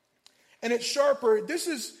 And it's sharper. This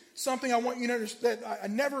is something I want you to understand that I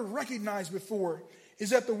never recognized before, is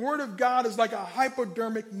that the word of God is like a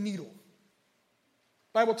hypodermic needle.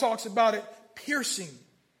 The Bible talks about it piercing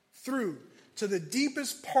through to the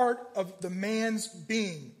deepest part of the man's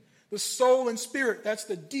being. The soul and spirit, that's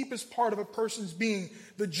the deepest part of a person's being.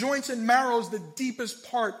 The joints and marrow is the deepest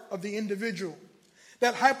part of the individual.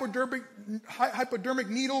 That hypodermic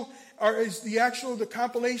needle is the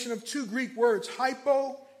compilation of two Greek words,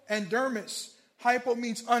 hypo and dermis. Hypo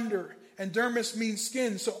means under, and dermis means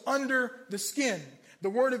skin. So under the skin. The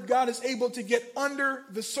word of God is able to get under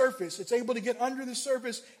the surface. It's able to get under the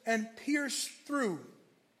surface and pierce through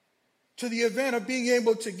to the event of being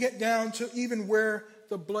able to get down to even where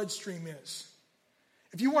the bloodstream is.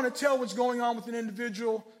 If you want to tell what's going on with an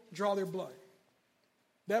individual, draw their blood.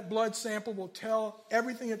 That blood sample will tell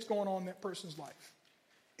everything that's going on in that person's life.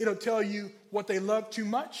 It'll tell you what they love too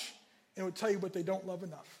much, and it'll tell you what they don't love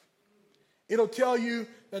enough. It'll tell you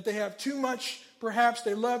that they have too much, perhaps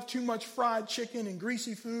they love too much fried chicken and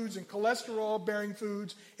greasy foods and cholesterol-bearing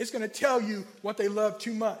foods. It's going to tell you what they love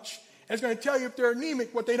too much. And it's going to tell you if they're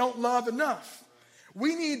anemic, what they don't love enough.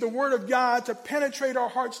 We need the Word of God to penetrate our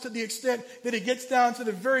hearts to the extent that it gets down to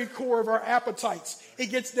the very core of our appetites. It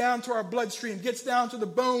gets down to our bloodstream, gets down to the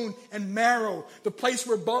bone and marrow. The place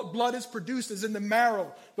where blood is produced is in the marrow.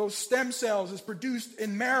 Those stem cells is produced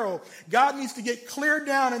in marrow. God needs to get clear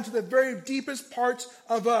down into the very deepest parts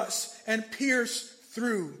of us and pierce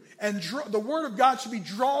through. And the Word of God should be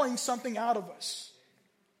drawing something out of us.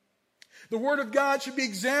 The Word of God should be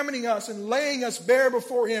examining us and laying us bare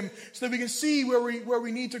before Him so that we can see where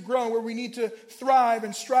we need to grow, where we need to thrive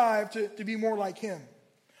and strive to be more like Him.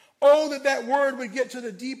 Oh, that Word would get to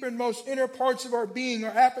the deep and most inner parts of our being,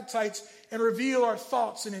 our appetites, and reveal our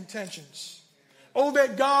thoughts and intentions. Oh,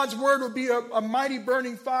 that God's Word would be a mighty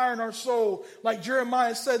burning fire in our soul, like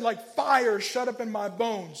Jeremiah said, like fire shut up in my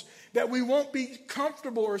bones. That we won't be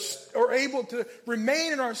comfortable or able to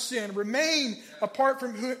remain in our sin, remain apart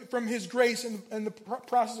from His grace and the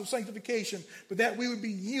process of sanctification, but that we would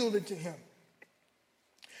be yielded to Him.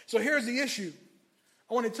 So here's the issue.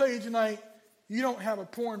 I want to tell you tonight, you don't have a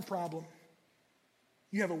porn problem.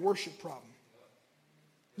 You have a worship problem.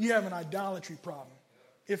 You have an idolatry problem.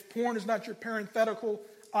 If porn is not your parenthetical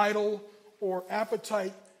idol or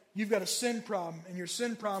appetite, you've got a sin problem, and your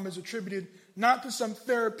sin problem is attributed not to some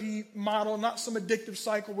therapy model, not some addictive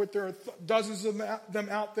cycle where there are dozens of them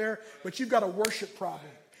out there, but you've got a worship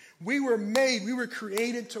problem. We were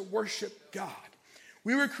created to worship God.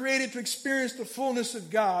 We were created to experience the fullness of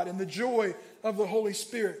God and the joy of the Holy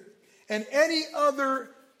Spirit. And any other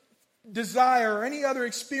desire or any other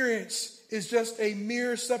experience is just a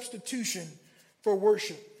mere substitution for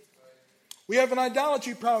worship. We have an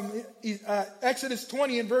idolatry problem. Exodus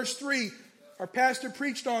 20 and verse 3, our pastor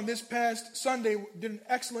preached on this past Sunday, did an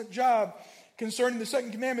excellent job concerning the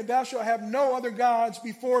second commandment, thou shalt have no other gods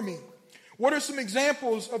before me. What are some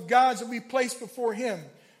examples of gods that we place before him?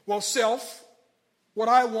 Well, self, what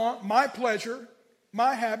I want, my pleasure,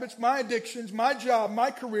 my habits, my addictions, my job, my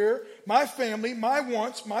career, my family, my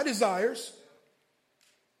wants, my desires.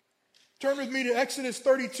 Turn with me to Exodus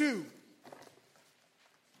 32.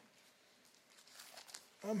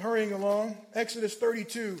 I'm hurrying along. Exodus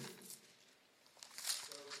 32.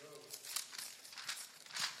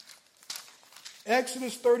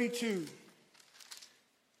 Exodus 32.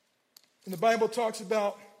 And the Bible talks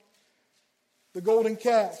about the golden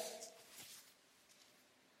calf,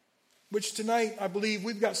 which tonight I believe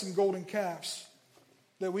we've got some golden calves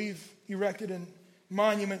that we've erected in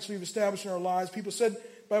monuments we've established in our lives. The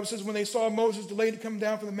Bible says, when they saw Moses delayed to come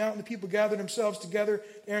down from the mountain, the people gathered themselves together.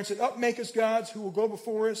 Aaron said, up, make us gods who will go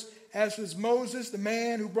before us. As for this Moses, the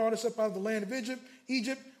man who brought us up out of the land of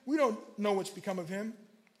Egypt, we don't know what's become of him.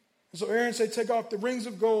 And so Aaron said, take off the rings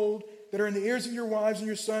of gold that are in the ears of your wives and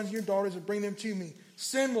your sons and your daughters and bring them to me.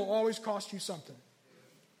 Sin will always cost you something.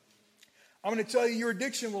 I'm going to tell you your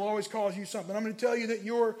addiction will always cause you something. I'm going to tell you that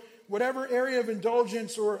your whatever area of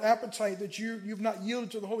indulgence or appetite that you've not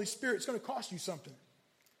yielded to the Holy Spirit, it's going to cost you something.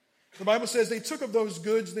 The Bible says they took of those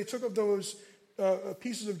goods, they took of those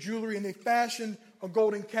pieces of jewelry, and they fashioned a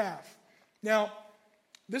golden calf. Now,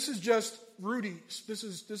 this is just Rudy. This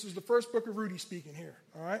is the first book of Rudy speaking here.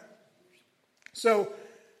 All right. So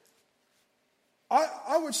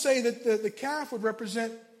I would say that the calf would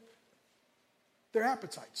represent their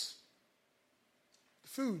appetites, the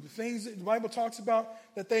food, the things that the Bible talks about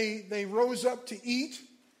that they rose up to eat.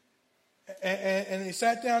 And they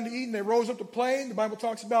sat down to eat, and they rose up to play. The Bible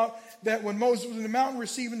talks about that when Moses was in the mountain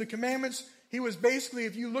receiving the commandments, he was basically,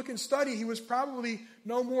 if you look and study, he was probably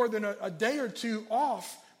no more than a day or two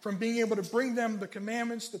off from being able to bring them the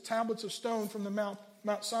commandments, the tablets of stone from the Mount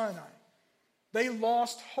Sinai. They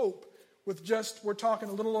lost hope with we're talking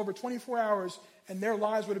a little over 24 hours, and their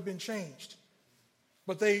lives would have been changed.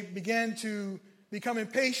 But they began to become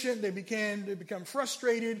impatient, they become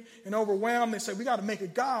frustrated and overwhelmed. They said, we got to make a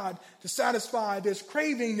God to satisfy this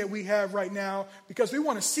craving that we have right now because we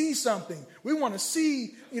want to see something. We want to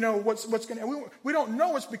see, what's going to, we don't know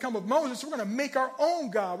what's become of Moses. We're going to make our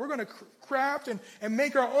own God. We're going to craft and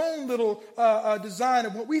make our own little design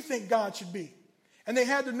of what we think God should be. And they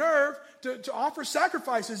had the nerve to offer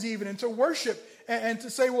sacrifices even and to worship and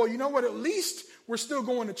to say, well, you know what, at least we're still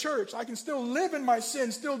going to church. I can still live in my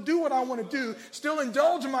sin, still do what I want to do, still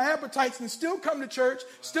indulge in my appetites and still come to church,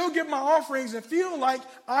 still give my offerings and feel like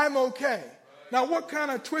I'm okay. Now, what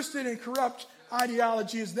kind of twisted and corrupt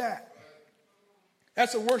ideology is that?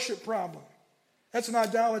 That's a worship problem. That's an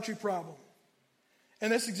idolatry problem.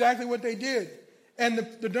 And that's exactly what they did. And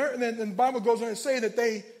the Bible goes on to say that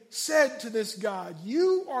they said to this God,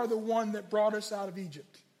 you are the one that brought us out of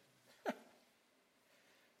Egypt.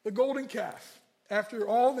 The golden calf. After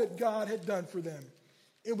all that God had done for them,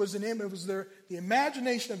 it was the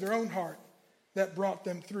imagination of their own heart that brought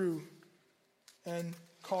them through and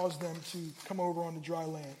caused them to come over on the dry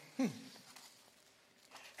land.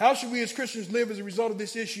 How should we as Christians live as a result of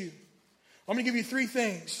this issue? I'm going to give you three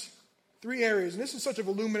things, three areas. And this is such a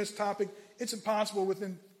voluminous topic, it's impossible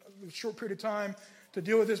within a short period of time to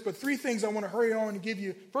deal with this. But three things I want to hurry on and give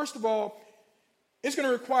you. First of all, it's going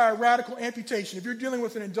to require radical amputation. If you're dealing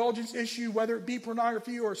with an indulgence issue, whether it be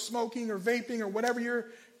pornography or smoking or vaping or whatever your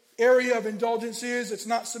area of indulgence is, it's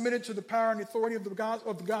not submitted to the power and authority of the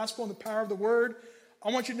gospel and the power of the word.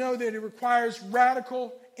 I want you to know that it requires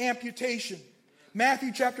radical amputation.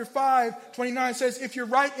 Matthew chapter 5:29 says, if your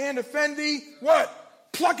right hand offend thee,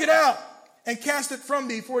 what? Pluck it out and cast it from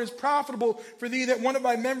thee, for it is profitable for thee that one of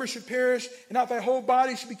thy members should perish, and not thy whole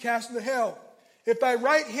body should be cast into hell. If thy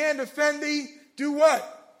right hand offend thee, do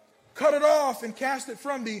what? Cut it off and cast it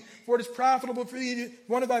from thee, for it is profitable for thee that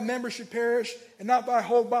one of thy members should perish, and not thy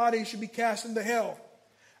whole body should be cast into hell.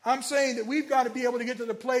 I'm saying that we've got to be able to get to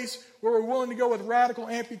the place where we're willing to go with radical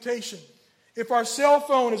amputation. If our cell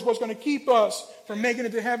phone is what's going to keep us from making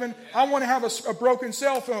it to heaven, I want to have a broken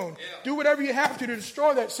cell phone. Do whatever you have to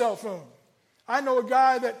destroy that cell phone. I know a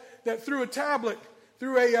guy that threw a tablet,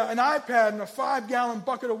 threw an iPad in a 5-gallon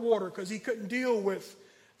bucket of water because he couldn't deal with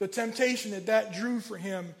the temptation that drew for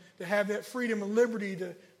him to have that freedom and liberty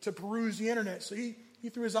to peruse the internet. So he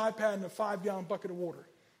threw his iPad in a 5-gallon bucket of water.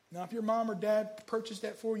 Now, if your mom or dad purchased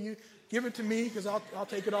that for you, give it to me because I'll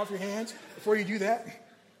take it off your hands before you do that.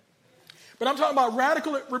 But I'm talking about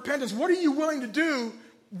radical repentance. What are you willing to do?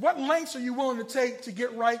 What lengths are you willing to take to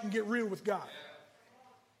get right and get real with God?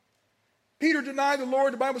 Peter denied the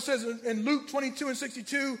Lord. The Bible says in Luke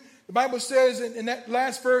 22:62, the Bible says in that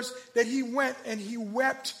last verse that he went and he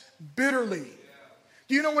wept bitterly.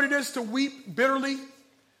 Do you know what it is to weep bitterly?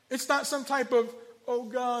 It's not some type of, oh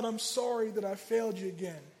God, I'm sorry that I failed you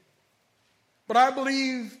again. But I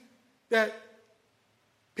believe that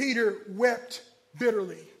Peter wept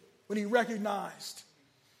bitterly when he recognized,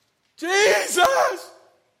 Jesus!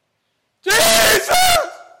 Jesus!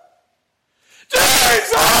 Jesus!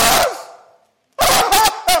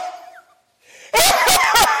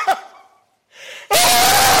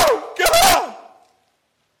 Oh, God!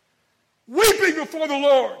 Weeping before the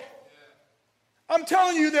Lord. I'm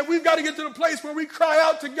telling you that we've got to get to the place where we cry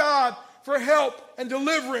out to God for help and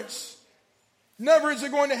deliverance. Never is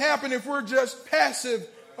it going to happen if we're just passive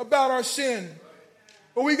about our sin.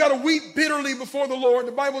 But we got to weep bitterly before the Lord.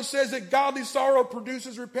 The Bible says that godly sorrow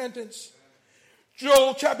produces repentance.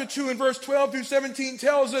 Joel chapter 2 and verse 12 through 17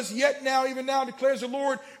 tells us, yet now, even now, declares the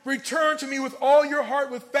Lord, return to me with all your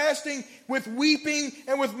heart, with fasting, with weeping,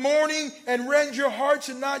 and with mourning, and rend your hearts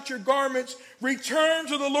and not your garments. Return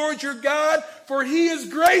to the Lord your God, for he is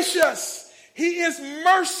gracious. He is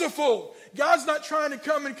merciful. God's not trying to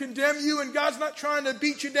come and condemn you, and God's not trying to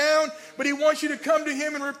beat you down, but he wants you to come to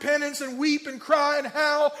him in repentance and weep and cry and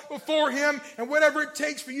howl before him. And whatever it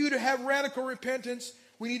takes for you to have radical repentance,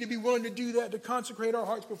 we need to be willing to do that, to consecrate our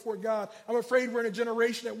hearts before God. I'm afraid we're in a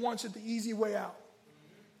generation that wants it the easy way out.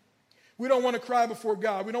 We don't want to cry before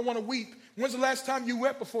God. We don't want to weep. When's the last time you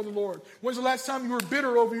wept before the Lord? When's the last time you were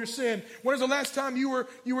bitter over your sin? When's the last time you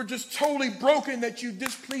were just totally broken that you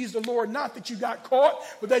displeased the Lord? Not that you got caught,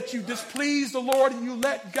 but that you displeased the Lord and you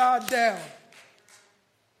let God down.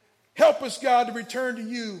 Help us, God, to return to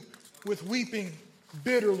you with weeping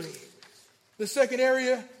bitterly. The second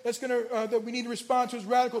area that we need to respond to is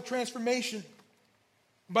radical transformation.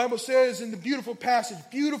 The Bible says in the beautiful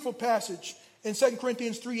passage in 2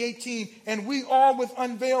 Corinthians 3:18, and we all with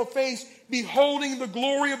unveiled face, beholding the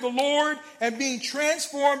glory of the Lord and being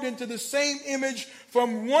transformed into the same image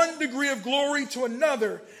from one degree of glory to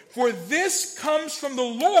another. For this comes from the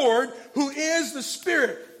Lord who is the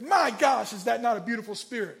Spirit. My gosh, is that not a beautiful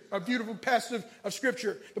spirit, a beautiful passage of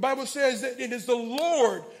Scripture? The Bible says that it is the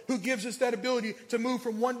Lord who gives us that ability to move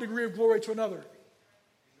from one degree of glory to another.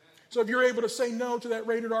 So if you're able to say no to that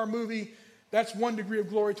rated R movie, that's one degree of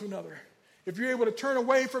glory to another. If you're able to turn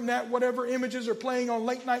away from that, whatever images are playing on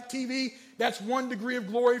late night TV, that's one degree of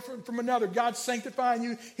glory from another. God's sanctifying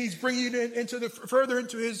you. He's bringing you further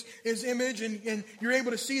into his image, and you're able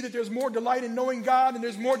to see that there's more delight in knowing God and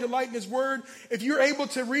there's more delight in his word. If you're able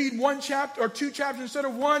to read one chapter or two chapters instead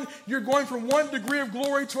of one, you're going from one degree of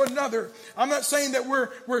glory to another. I'm not saying that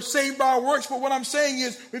we're saved by our works, but what I'm saying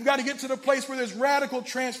is we've got to get to the place where there's radical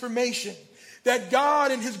transformation. That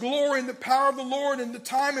God and his glory and the power of the Lord and the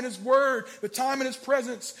time in his word, the time in his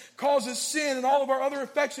presence causes sin and all of our other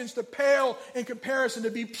affections to pale in comparison,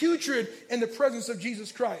 to be putrid in the presence of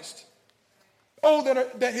Jesus Christ. Oh,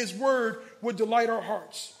 that his word would delight our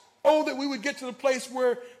hearts. Oh, that we would get to the place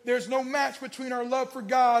where there's no match between our love for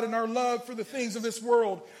God and our love for the things of this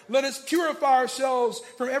world. Let us purify ourselves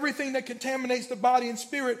from everything that contaminates the body and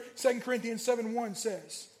spirit, 2 Corinthians 7:1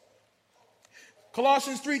 says.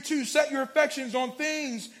 Colossians 3:2, set your affections on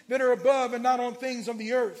things that are above and not on things of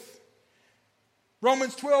the earth.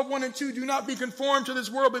 Romans 12:1 and 2, do not be conformed to this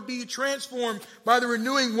world, but be transformed by the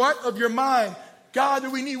renewing what? Of your mind. God,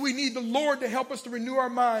 we need the Lord to help us to renew our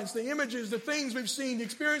minds. The images, the things we've seen, the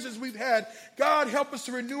experiences we've had. God, help us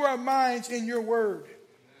to renew our minds in your word.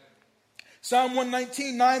 Psalm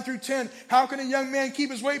 119, 9 through 10, how can a young man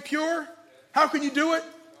keep his way pure? How can you do it?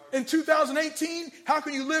 In 2018, how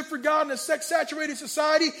can you live for God in a sex-saturated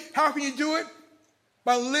society? How can you do it?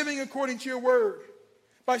 By living according to your word.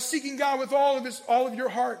 By seeking God with all of your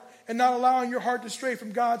heart and not allowing your heart to stray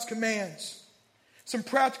from God's commands. Some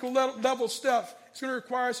practical level stuff. It's going to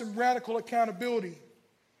require some radical accountability.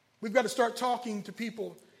 We've got to start talking to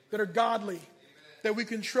people that are godly, that we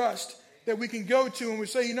can trust, that we can go to, and we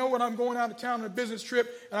say, you know what, I'm going out of town on a business trip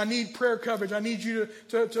and I need prayer coverage. I need you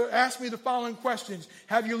to ask me the following questions.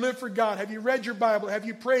 Have you lived for God? Have you read your Bible? Have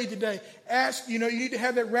you prayed today? You need to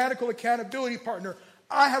have that radical accountability partner.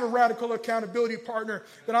 I have a radical accountability partner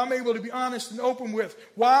that I'm able to be honest and open with.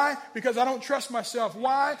 Why? Because I don't trust myself.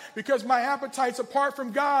 Why? Because my appetites apart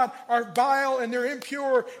from God are vile and they're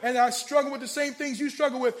impure, and I struggle with the same things you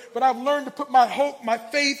struggle with, but I've learned to put my hope, my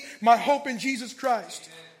faith, my hope in Jesus Christ.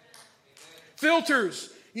 Filters.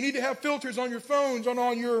 You need to have filters on your phones,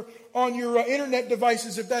 on your internet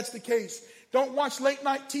devices, if that's the case. Don't watch late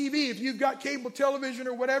night TV if you've got cable television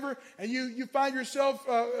or whatever, and you find yourself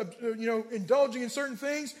indulging in certain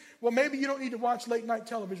things. Well, maybe you don't need to watch late night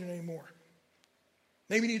television anymore.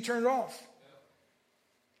 Maybe you need to turn it off.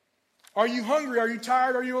 Are you hungry? Are you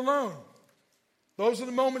tired? Are you alone? Those are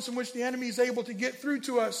the moments in which the enemy is able to get through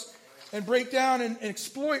to us and break down and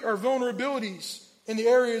exploit our vulnerabilities in the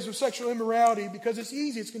areas of sexual immorality because it's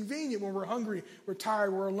easy, it's convenient when we're hungry, we're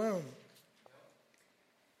tired, we're alone.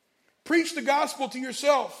 Preach the gospel to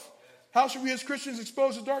yourself. How should we as Christians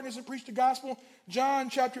expose the darkness and preach the gospel? John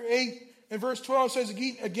chapter 8 and verse 12 says,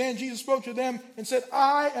 again, Jesus spoke to them and said,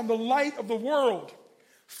 I am the light of the world.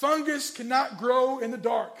 Fungus cannot grow in the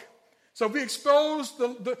dark. So if we expose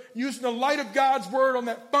using the light of God's word on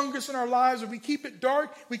that fungus in our lives, if we keep it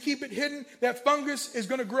dark, we keep it hidden, that fungus is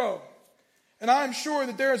going to grow. And I'm sure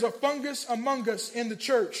that there is a fungus among us in the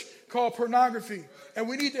church called pornography. And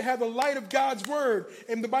we need to have the light of God's word.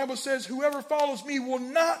 And the Bible says, whoever follows me will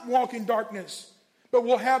not walk in darkness, but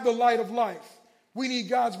will have the light of life. We need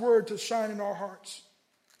God's word to shine in our hearts.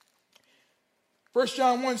 1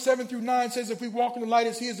 John 1, 7 through 9 says, if we walk in the light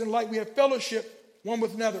as he is in the light, we have fellowship one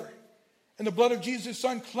with another. And the blood of Jesus, his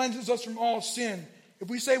son, cleanses us from all sin. If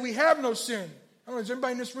we say we have no sin, I don't know, is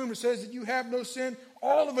everybody in this room that says that you have no sin?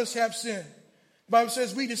 All of us have sin. The Bible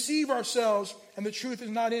says we deceive ourselves and the truth is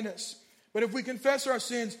not in us. But if we confess our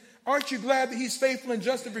sins, aren't you glad that he's faithful and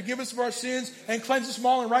just to forgive us of our sins and cleanse us from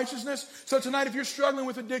all unrighteousness? So tonight, if you're struggling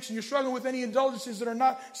with addiction, you're struggling with any indulgences that are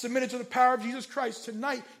not submitted to the power of Jesus Christ,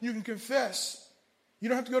 tonight you can confess. You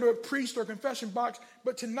don't have to go to a priest or a confession box,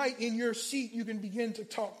 but tonight in your seat, you can begin to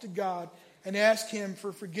talk to God and ask him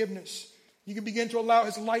for forgiveness. You can begin to allow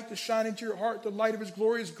his light to shine into your heart, the light of his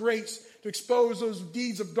glorious grace, to expose those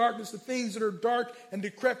deeds of darkness, the things that are dark and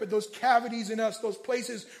decrepit, those cavities in us, those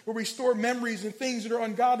places where we store memories and things that are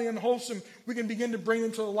ungodly and unwholesome. We can begin to bring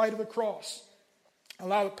them to the light of the cross.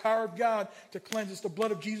 Allow the power of God to cleanse us, the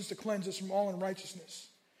blood of Jesus to cleanse us from all unrighteousness.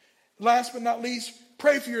 Last but not least,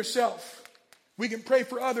 pray for yourself. We can pray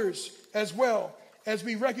for others as well as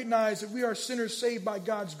we recognize that we are sinners saved by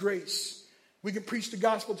God's grace. We can preach the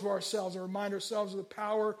gospel to ourselves and remind ourselves of the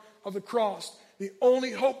power of the cross. The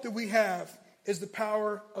only hope that we have is the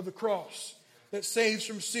power of the cross that saves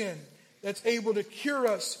from sin, that's able to cure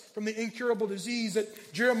us from the incurable disease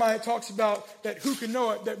that Jeremiah talks about, that who can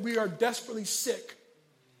know it, that we are desperately sick.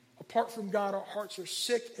 Apart from God, our hearts are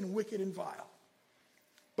sick and wicked and vile.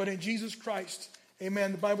 But in Jesus Christ,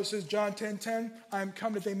 amen, the Bible says, John 10:10, I am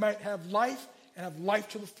come that they might have life and have life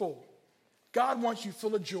to the full. God wants you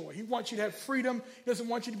full of joy. He wants you to have freedom. He doesn't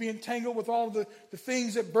want you to be entangled with all the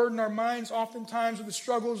things that burden our minds, oftentimes with the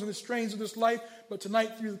struggles and the strains of this life. But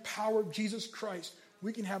tonight, through the power of Jesus Christ,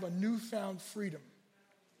 we can have a newfound freedom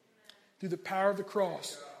through the power of the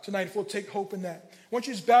cross. Tonight, if we'll take hope in that. I want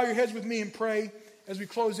you to just bow your heads with me and pray as we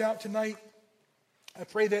close out tonight. I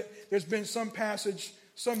pray that there's been some passage,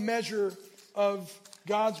 some measure of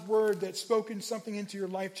God's word that's spoken something into your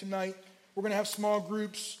life tonight. We're going to have small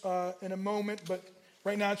groups in a moment, but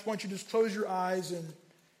right now I just want you to just close your eyes and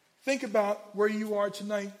think about where you are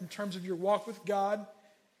tonight in terms of your walk with God,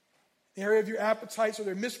 the area of your appetites, or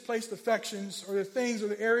their misplaced affections, or the things or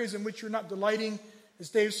the areas in which you're not delighting, as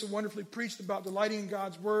Dave so wonderfully preached about delighting in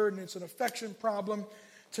God's word, and it's an affection problem.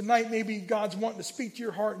 Tonight maybe God's wanting to speak to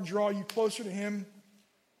your heart and draw you closer to him,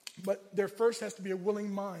 but there first has to be a willing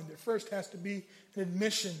mind. There first has to be an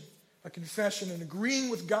admission, a confession, and agreeing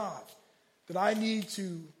with God that I need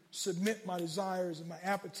to submit my desires and my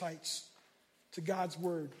appetites to God's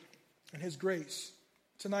word and his grace.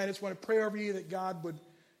 Tonight I just want to pray over you that God would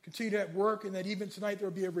continue to work, and that even tonight there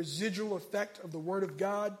will be a residual effect of the word of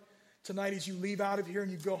God. Tonight as you leave out of here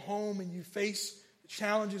and you go home and you face the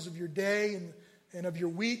challenges of your day and of your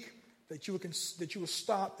week, that you will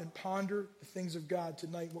stop and ponder the things of God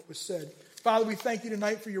tonight, what was said. Father, we thank you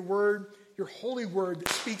tonight for your word, your holy word that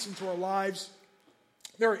speaks into our lives.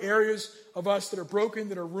 There are areas of us that are broken,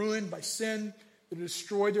 that are ruined by sin, that are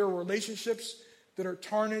destroyed. There are relationships that are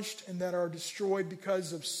tarnished and that are destroyed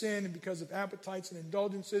because of sin and because of appetites and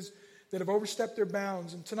indulgences that have overstepped their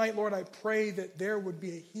bounds. And tonight, Lord, I pray that there would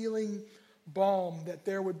be a healing balm, that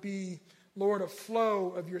there would be, Lord, a flow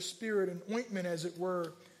of your spirit, an ointment, as it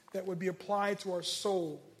were, that would be applied to our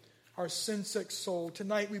soul, our sin-sick soul.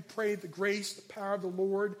 Tonight, we pray the grace, the power of the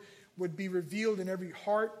Lord would be revealed in every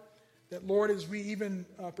heart. That, Lord, as we even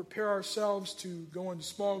prepare ourselves to go into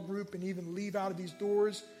small group and even leave out of these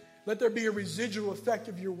doors, let there be a residual effect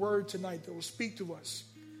of your word tonight that will speak to us.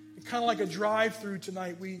 And kind of like a drive-through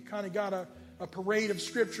tonight, we kind of got a parade of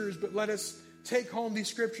scriptures, but let us take home these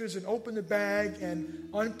scriptures and open the bag and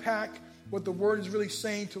unpack what the word is really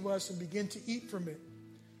saying to us and begin to eat from it.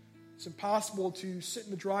 It's impossible to sit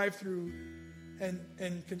in the drive-through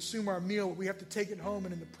and consume our meal. We have to take it home,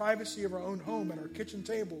 and in the privacy of our own home, at our kitchen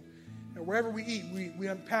table, and wherever we eat, we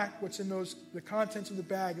unpack what's in the contents of the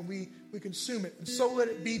bag, and we consume it. And so let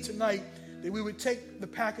it be tonight that we would take the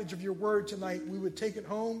package of your word tonight. We would take it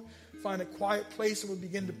home find a quiet place and we'll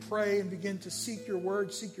begin to pray and begin to seek your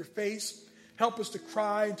word, seek your face. Help us to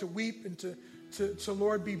cry and to weep and to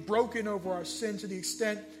Lord, be broken over our sin to the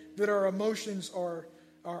extent that our emotions are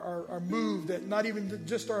moved, that not even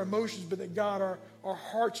just our emotions, but that, God, our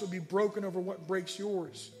hearts will be broken over what breaks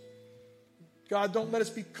yours. God, don't let us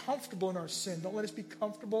be comfortable in our sin. Don't let us be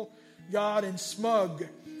comfortable, God, and smug,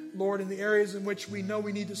 Lord, in the areas in which we know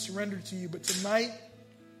we need to surrender to you. But tonight,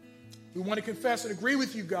 we want to confess and agree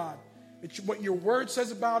with you, God, that what your word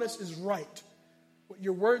says about us is right. What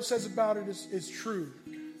your word says about it is true.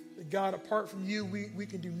 That, God, apart from you, we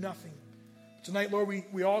can do nothing. Tonight, Lord,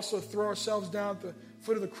 we also throw ourselves down at the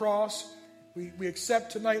foot of the cross. We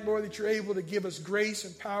accept tonight, Lord, that you're able to give us grace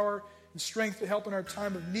and power and strength to help in our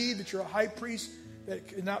time of need, that you're a high priest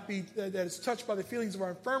that is touched by the feelings of our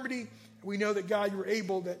infirmity. And we know that, God, you're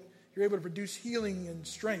able to produce healing and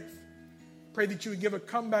strength. Pray that you would give a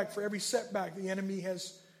comeback for every setback the enemy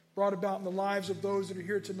has brought about in the lives of those that are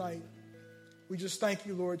here tonight. We just thank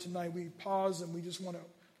you, Lord, tonight. We pause and we just want to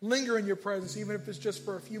linger in your presence, even if it's just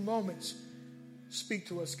for a few moments. Speak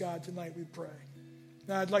to us, God, tonight, we pray.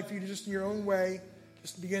 Now, I'd like for you to just in your own way,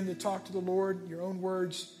 just begin to talk to the Lord, your own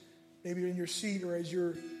words, maybe in your seat or as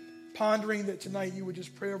you're pondering that tonight you would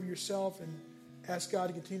just pray over yourself and ask God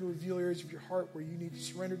to continue to reveal areas of your heart where you need to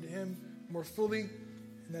surrender to him more fully,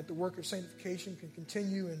 and that the work of sanctification can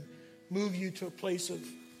continue and move you to a place of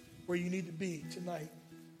where you need to be tonight.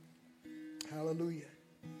 Hallelujah.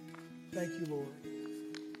 Thank you, Lord.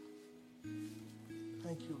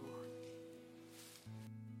 Thank you, Lord.